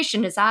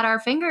information is at our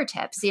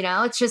fingertips.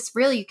 It's just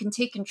really, you can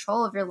take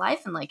control of your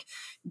life and like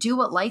do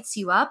what lights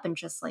you up and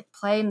just like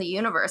play in the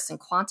universe and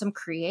quantum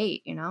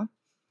create.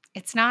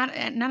 It's not,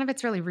 none of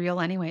it's really real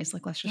anyways.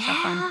 Like, let's just have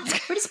fun.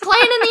 We're just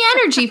playing in the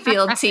energy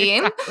field,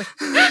 team.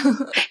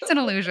 It's an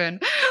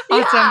illusion.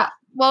 Awesome. Yeah.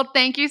 Well,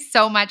 thank you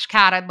so much,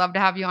 Kat. I'd love to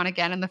have you on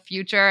again in the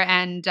future.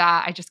 And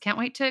I just can't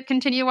wait to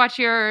continue watch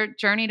your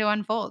journey to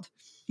unfold.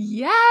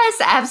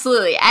 Yes,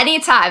 absolutely.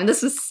 Anytime.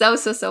 This was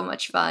so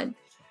much fun.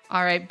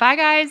 All right. Bye,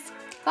 guys.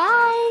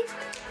 Bye.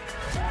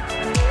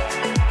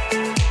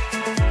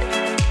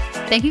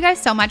 Thank you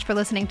guys so much for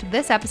listening to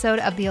this episode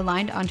of the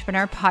Aligned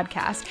Entrepreneur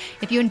Podcast.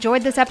 If you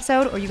enjoyed this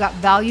episode or you got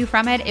value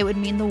from it, it would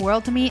mean the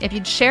world to me if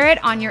you'd share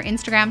it on your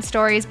Instagram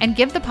stories and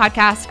give the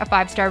podcast a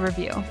 5-star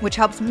review, which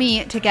helps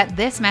me to get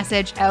this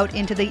message out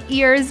into the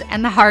ears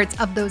and the hearts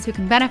of those who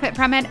can benefit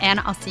from it. And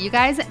I'll see you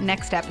guys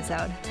next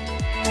episode.